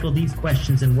will tackle these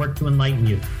questions and work to enlighten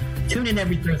you. Tune in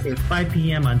every Thursday at 5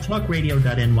 p.m. on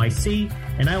talkradio.nyc,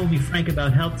 and I will be Frank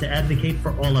About Health to advocate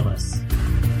for all of us.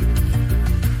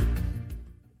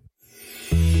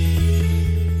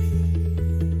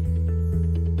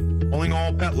 Calling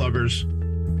all pet lovers.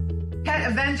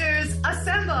 Pet Avengers,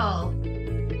 assemble!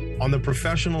 On the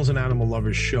Professionals and Animal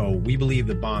Lovers show, we believe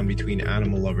the bond between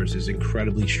animal lovers is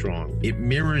incredibly strong. It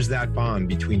mirrors that bond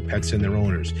between pets and their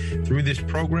owners. Through this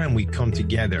program, we come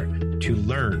together to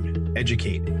learn,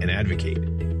 educate, and advocate.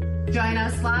 Join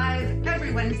us live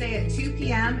every Wednesday at 2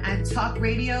 p.m. at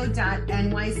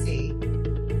talkradio.nyc.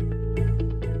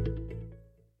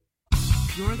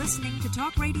 You're listening to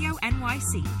Talk Radio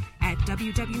NYC at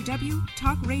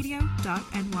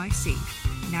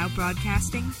www.talkradio.nyc. Now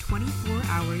broadcasting 24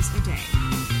 hours a day.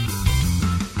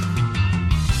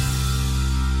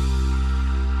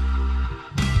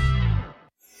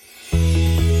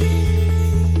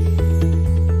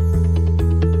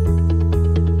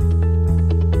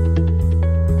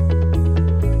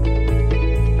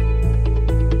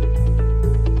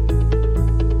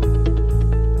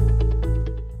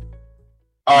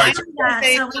 All right.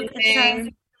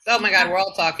 Oh my God, we're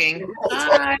all talking.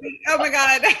 Hi. Oh my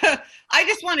God. I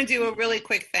just want to do a really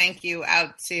quick thank you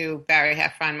out to Barry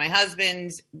Heffron, my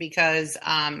husband, because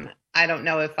I don't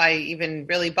know if I even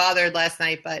really bothered last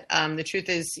night, but the truth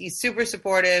is he's super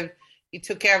supportive. He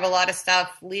took care of a lot of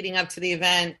stuff leading up to the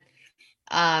event.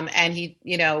 And he,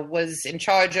 was in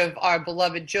charge of our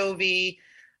beloved Jovi,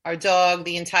 our dog,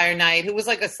 the entire night, who was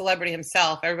like a celebrity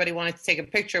himself. Everybody wanted to take a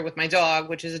picture with my dog,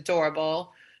 which is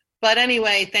adorable. But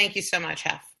anyway, thank you so much,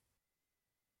 Hef.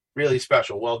 Really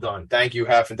special. Well done. Thank you,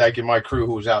 Hef, and thank you, my crew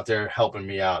who was out there helping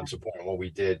me out and supporting what we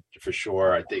did for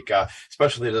sure. I think,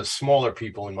 especially the smaller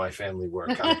people in my family were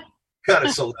kind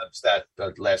of celebs that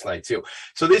last night too.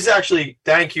 So this actually,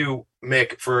 thank you,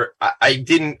 Mick, for I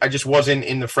just wasn't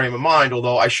in the frame of mind,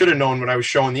 although I should have known when I was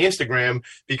showing the Instagram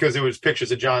because there was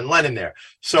pictures of John Lennon there.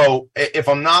 So if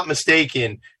I'm not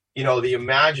mistaken, the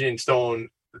Imagine Stone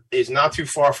is not too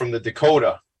far from the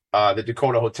Dakota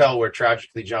Hotel where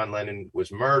tragically John Lennon was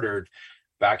murdered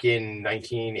back in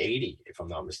 1980, if I'm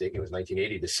not mistaken. It was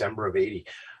 1980, December of 80,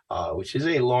 which is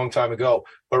a long time ago.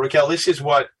 But Raquel, this is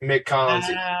what Mick Collins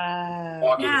is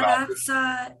talking about.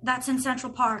 That's in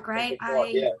Central Park, right?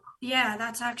 Yeah,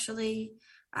 that's actually,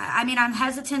 I'm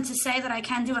hesitant to say that I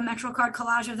can do a MetroCard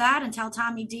collage of that and tell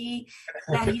Tommy D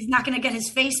that he's not going to get his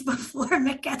face before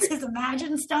Mick gets his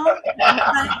Imagine Stone.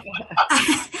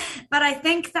 But I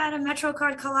think that a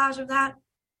MetroCard collage of that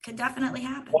could definitely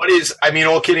happen.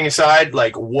 All kidding aside,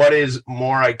 what is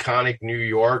more iconic New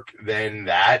York than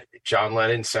that? John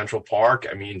Lennon, Central Park.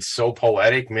 So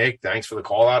poetic, Mick. Thanks for the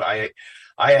call out. I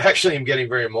actually am getting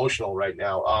very emotional right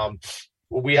now.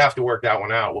 We have to work that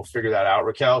one out. We'll figure that out,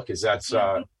 Raquel, because that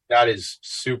is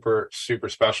super, super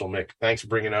special, Mick. Thanks for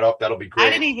bringing that up. That'll be great.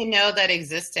 I didn't even know that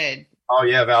existed. Oh,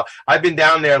 yeah, Val. I've been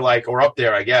down there, or up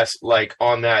there, I guess,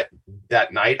 on that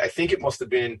night. I think it must have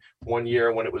been one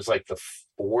year when it was the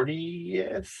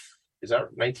 40th. Is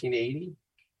that 1980?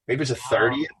 Maybe it was the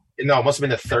 30th. No, it must have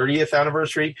been the 30th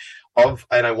anniversary and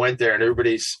I went there and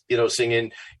everybody's,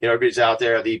 singing, everybody's out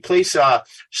there. The place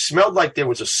smelled like there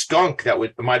was a skunk that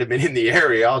might have been in the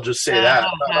area. I'll just say that.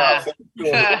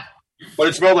 But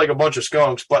it smelled like a bunch of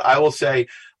skunks. But I will say,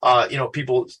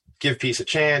 people give peace a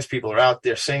chance. People are out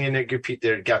there singing it.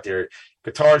 They got their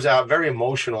guitars out. Very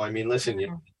emotional.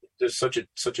 Listen, there's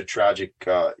such a tragic.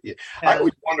 I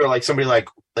always wonder, somebody like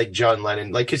John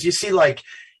Lennon, because you see Mick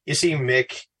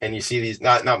and you see these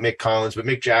not Mick Collins, but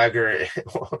Mick Jagger.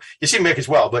 You see Mick as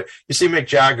well, but you see Mick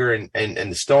Jagger and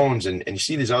the Stones and you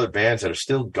see these other bands that are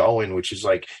still going, which is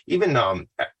even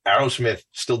Aerosmith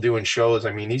still doing shows.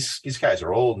 These guys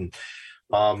are old, and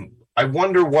I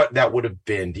wonder what that would have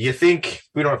been. Do you think,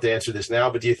 we don't have to answer this now,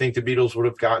 but do you think the Beatles would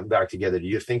have gotten back together? Do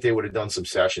you think they would have done some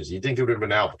sessions? Do you think they would have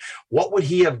been out? What would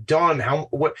he have done?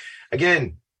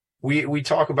 Again, we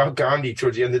talk about Gandhi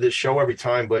towards the end of this show every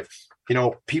time, but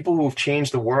people who have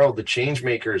changed the world, the change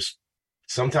makers,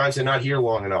 sometimes they're not here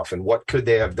long enough. And what could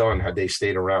they have done had they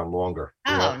stayed around longer?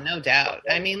 Oh, no doubt.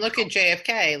 I mean, look at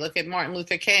JFK, look at Martin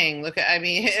Luther King,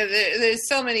 there's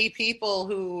so many people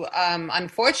who,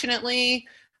 unfortunately,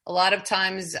 a lot of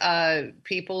times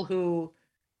people who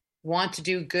want to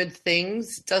do good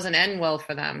things doesn't end well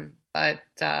for them. But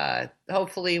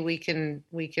hopefully we can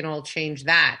all change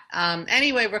that.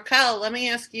 Anyway, Raquel, let me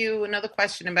ask you another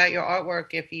question about your artwork,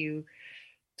 if you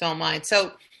don't mind.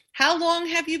 So how long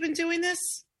have you been doing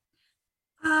this?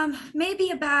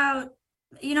 Maybe about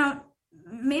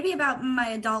my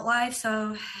adult life.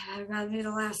 So maybe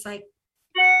the last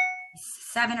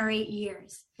 7 or 8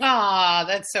 years. Ah,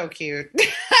 that's so cute.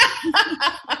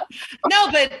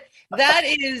 No, but that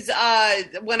is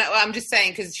when I'm just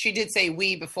saying, because she did say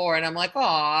we before, and I'm like,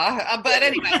 aw. But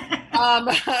anyway,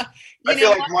 I feel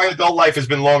like my adult life has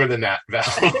been longer than that, Val.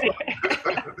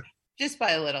 Just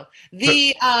by a little.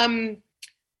 The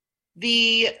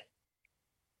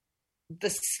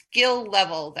skill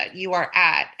level that you are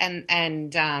at, and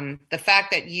the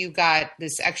fact that you got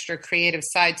this extra creative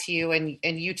side to you, and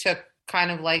you took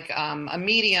kind of like a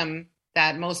medium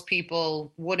that most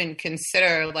people wouldn't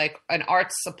consider like an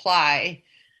art supply.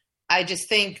 I just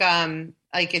think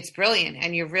it's brilliant,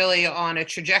 and you're really on a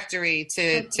trajectory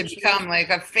to become like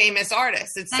a famous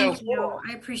artist. It's Thank so you. cool.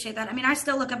 I appreciate that. I mean, I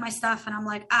still look at my stuff and I'm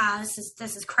like, this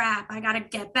is crap. I got to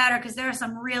get better, because there are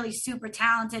some really super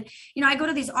talented, I go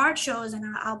to these art shows and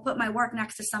I'll put my work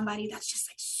next to somebody that's just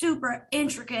like super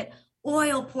intricate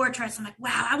oil portraits. I'm like,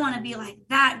 wow, I want to be like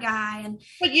that guy.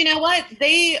 But you know what?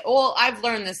 I've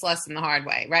learned this lesson the hard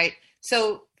way, right?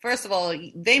 So first of all,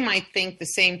 they might think the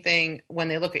same thing when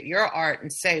they look at your art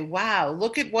and say, wow,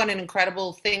 look at what an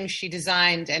incredible thing she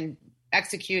designed and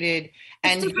executed.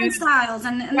 It's different styles,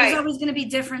 and right. There's always going to be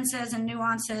differences and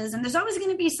nuances, and there's always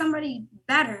going to be somebody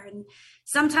better, and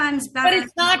sometimes better. But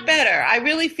it's not better. I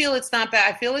really feel it's not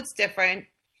bad. I feel it's different.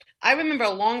 I remember a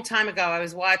long time ago, I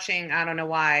was watching, I don't know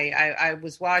why, I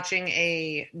was watching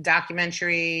a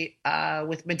documentary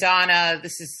with Madonna.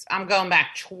 I'm going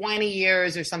back 20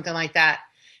 years or something like that.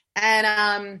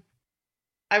 And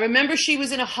I remember she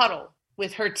was in a huddle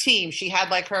with her team. She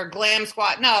had like her glam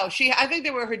squad. No, I think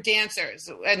they were her dancers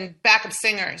and backup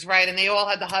singers, right? And they all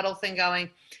had the huddle thing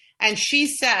going. And she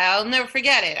said, I'll never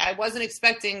forget it. I wasn't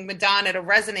expecting Madonna to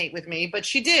resonate with me, but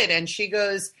she did. And she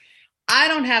goes, I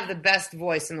don't have the best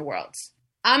voice in the world.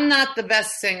 I'm not the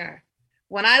best singer.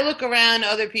 When I look around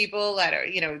other people that are,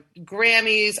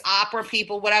 Grammys, opera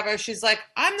people, whatever, she's like,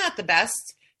 I'm not the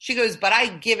best. She goes, but I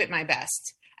give it my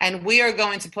best. And we are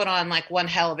going to put on like one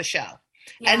hell of a show.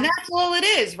 Yeah. And that's all it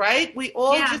is, right? We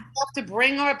all just have to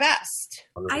bring our best.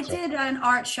 100%. I did an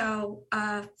art show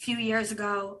a few years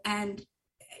ago, and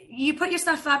you put your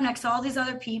stuff up next to all these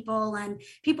other people, and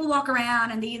people walk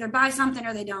around and they either buy something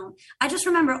or they don't. I just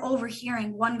remember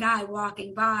overhearing one guy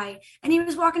walking by, and he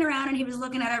was walking around and he was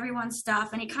looking at everyone's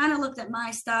stuff, and he kind of looked at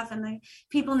my stuff and the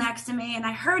people next to me, and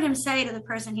I heard him say to the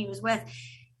person he was with,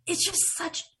 it's just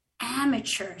such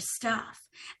amateur stuff.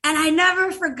 And I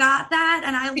never forgot that.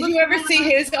 And did you ever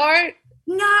see his art?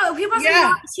 No, he wasn't.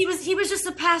 Yeah. He was just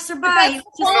a passerby. All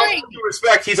due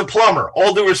respect, he's a plumber.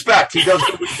 All due respect, he does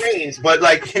good things, but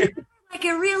like it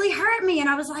really hurt me, and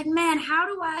I was like, man, how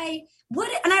do I?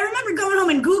 And I remember going home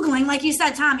and Googling, like you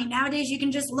said, Tommy. Nowadays, you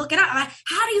can just look it up.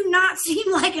 How do you not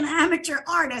seem like an amateur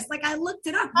artist? Like I looked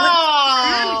it up.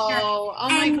 Oh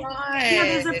my God!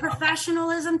 There's a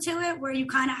professionalism to it where you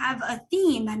kind of have a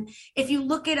theme, and if you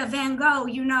look at a Van Gogh,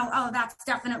 that's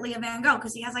definitely a Van Gogh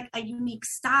because he has like a unique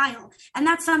style, and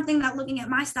that's something that looking at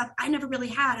my stuff, I never really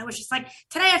had. I was just like,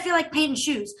 today I feel like painting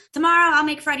shoes. Tomorrow I'll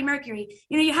make Freddie Mercury.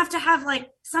 You have to have like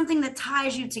something that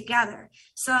ties you together.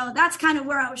 So that's kind of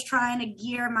where I was trying to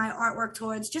gear my artwork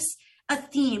towards, just a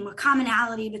theme, a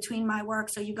commonality between my work.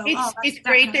 So you go, it's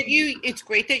great that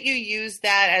you use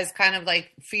that as kind of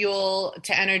like fuel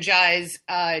to energize,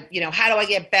 how do I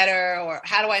get better, or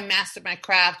how do I master my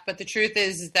craft? But the truth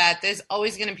is that there's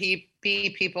always going to be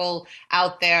people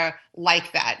out there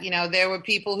like that. There were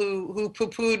people who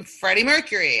poo-pooed Freddie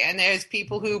Mercury, and there's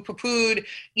people who poo-pooed,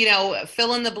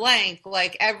 fill in the blank.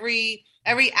 Like every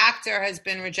actor has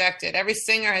been rejected. Every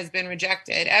singer has been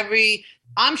rejected.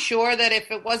 I'm sure that if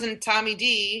it wasn't Tommy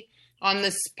D on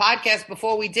this podcast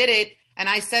before we did it, and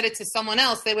I said it to someone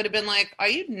else, they would have been like, are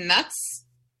you nuts?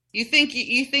 You think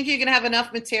you're going to have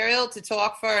enough material to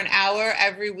talk for an hour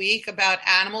every week about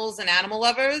animals and animal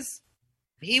lovers?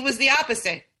 He was the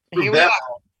opposite. Here we are.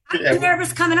 I was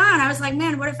nervous coming on. I was like,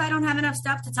 man, what if I don't have enough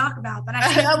stuff to talk about? But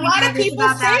a lot of people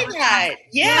say that.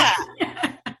 Yeah.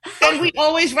 And we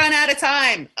always run out of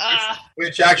time.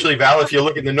 Which actually, Val, if you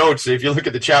look at the notes, if you look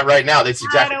at the chat right now, that's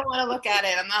exactly. I don't want to look at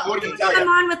it. I'm not looking. I'm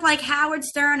on with like Howard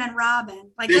Stern and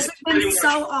Robin. Like this has been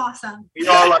so awesome. We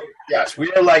are like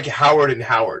we are like Howard and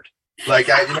Howard. Like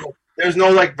there's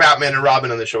no like Batman and Robin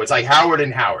on the show. It's like Howard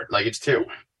and Howard. Like it's two.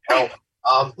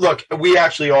 Look, we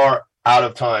actually are out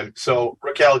of time. So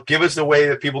Raquel, give us the way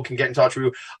that people can get in touch with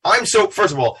you.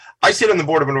 First of all, I sit on the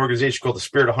board of an organization called the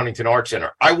Spirit of Huntington Arts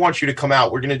Center. I want you to come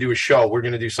out. We're going to do a show. We're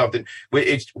going to do something.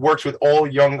 It works with all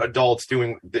young adults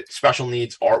doing the special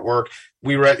needs artwork.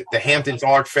 We were at the Hamptons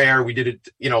Art Fair. We did it,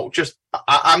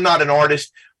 I'm not an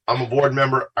artist. I'm a board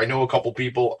member. I know a couple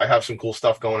people. I have some cool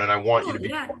stuff going, and I want you to be.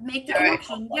 Yeah, make the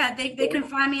connection. Yeah, they can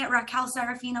find me at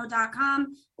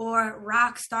RaquelSerafino.com or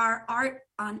Rockstar Art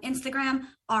on Instagram,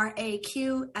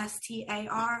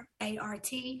 RAQSTARART.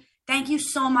 Thank you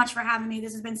so much for having me.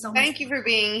 This has been so much. Thank you for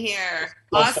being here.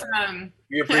 Awesome.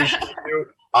 We appreciate you.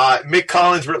 Mick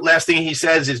Collins, last thing he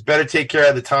says is better take care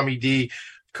of the Tommy D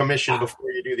commission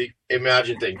before you do the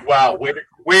Imagine thing. Wow, way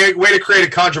to create a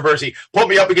controversy. Put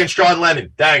me up against John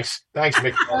Lennon. Thanks,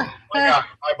 Mick. Oh my God,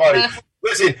 my buddy.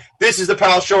 Listen, this is the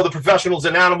Pal Show, the Professionals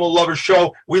and Animal Lovers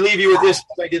Show. We leave you with this,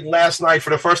 as I did last night.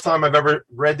 For the first time I've ever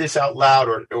read this out loud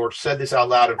or said this out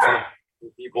loud in front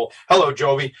of people. Hello,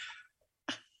 Jovi.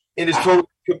 In his total,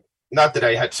 not that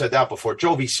I had said that before.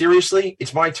 Jovi, seriously,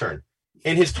 it's my turn.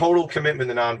 In his total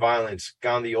commitment to nonviolence,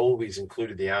 Gandhi always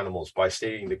included the animals by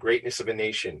stating the greatness of a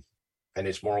nation and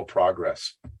its moral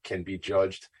progress can be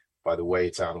judged by the way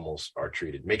its animals are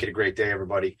treated. Make it a great day,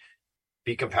 everybody.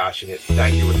 Be compassionate.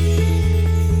 Thank you.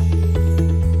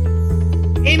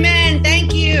 Amen.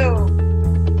 Thank you.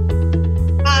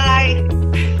 Bye.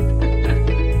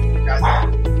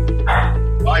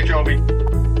 Bye, Jovi.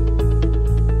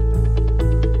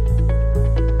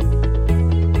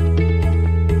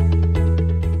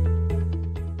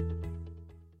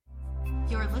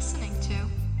 You're listening to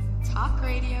Talk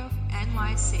Radio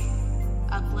NYC.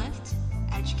 Uplift,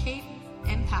 educate,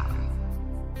 empower.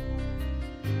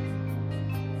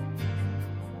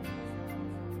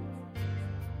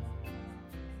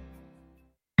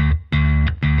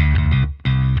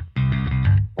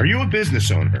 Are you a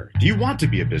business owner? Do you want to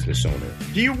be a business owner?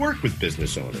 Do you work with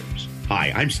business owners?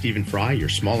 Hi, I'm Stephen Fry, your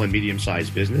small and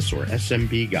medium-sized business or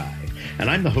SMB guy, and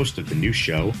I'm the host of the new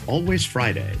show, Always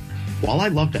Friday. While I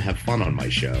love to have fun on my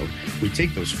show, we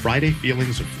take those Friday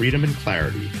feelings of freedom and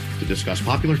clarity to discuss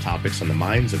popular topics on the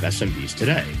minds of SMBs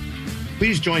today.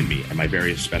 Please join me and my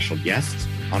various special guests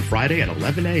on Friday at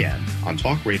 11 a.m. on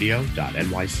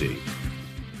talkradio.nyc.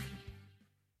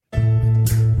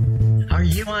 Are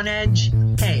you on edge?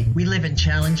 Hey, we live in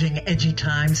challenging, edgy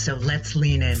times, so let's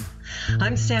lean in.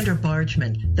 I'm Sandra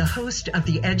Bargman, the host of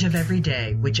The Edge of Every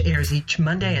Day, which airs each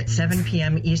Monday at 7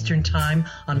 p.m. Eastern Time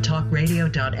on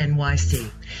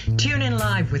talkradio.nyc. Tune in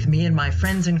live with me and my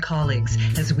friends and colleagues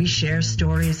as we share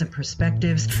stories and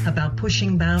perspectives about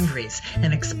pushing boundaries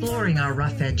and exploring our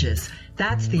rough edges.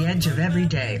 That's The Edge of Every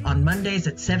Day on Mondays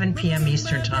at 7 p.m.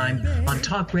 Eastern Time on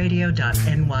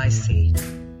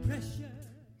talkradio.nyc.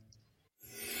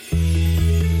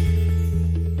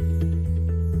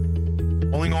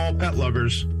 Calling all pet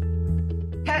lovers.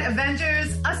 Pet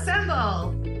Avengers,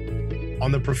 assemble!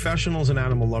 On the Professionals and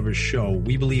Animal Lovers show,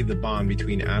 we believe the bond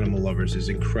between animal lovers is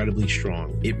incredibly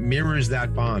strong. It mirrors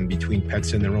that bond between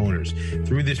pets and their owners.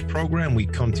 Through this program, we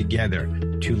come together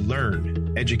to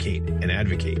learn, educate, and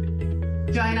advocate.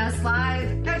 Join us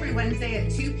live every Wednesday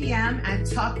at 2 p.m. at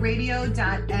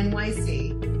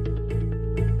talkradio.nyc.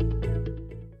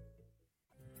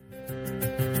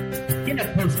 In a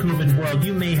post-COVID world,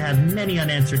 you may have many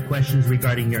unanswered questions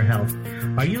regarding your health.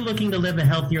 Are you looking to live a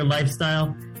healthier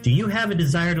lifestyle? Do you have a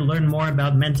desire to learn more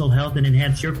about mental health and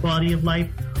enhance your quality of life?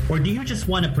 Or do you just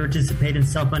want to participate in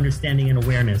self-understanding and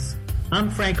awareness? I'm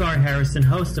Frank R. Harrison,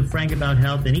 host of Frank About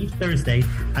Health, and each Thursday,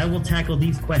 I will tackle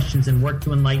these questions and work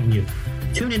to enlighten you.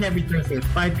 Tune in every Thursday at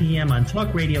 5 p.m. on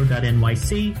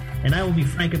talkradio.nyc, and I will be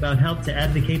Frank About Health to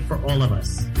advocate for all of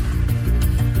us.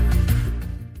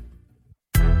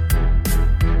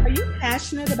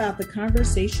 Passionate about the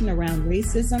conversation around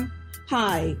racism?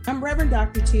 Hi, I'm Reverend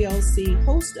Dr. TLC,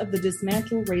 host of the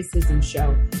Dismantle Racism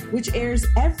Show, which airs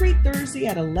every Thursday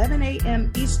at 11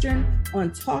 a.m. Eastern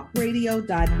on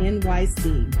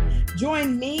talkradio.nyc.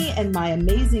 Join me and my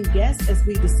amazing guests as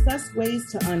we discuss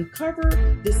ways to uncover,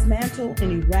 dismantle,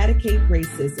 and eradicate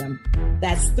racism.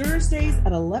 That's Thursdays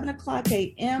at 11 o'clock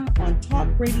a.m. on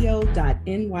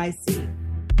talkradio.nyc.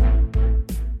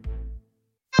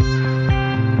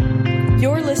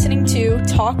 You're listening to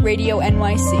Talk Radio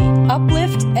NYC.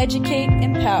 Uplift, educate,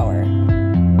 empower.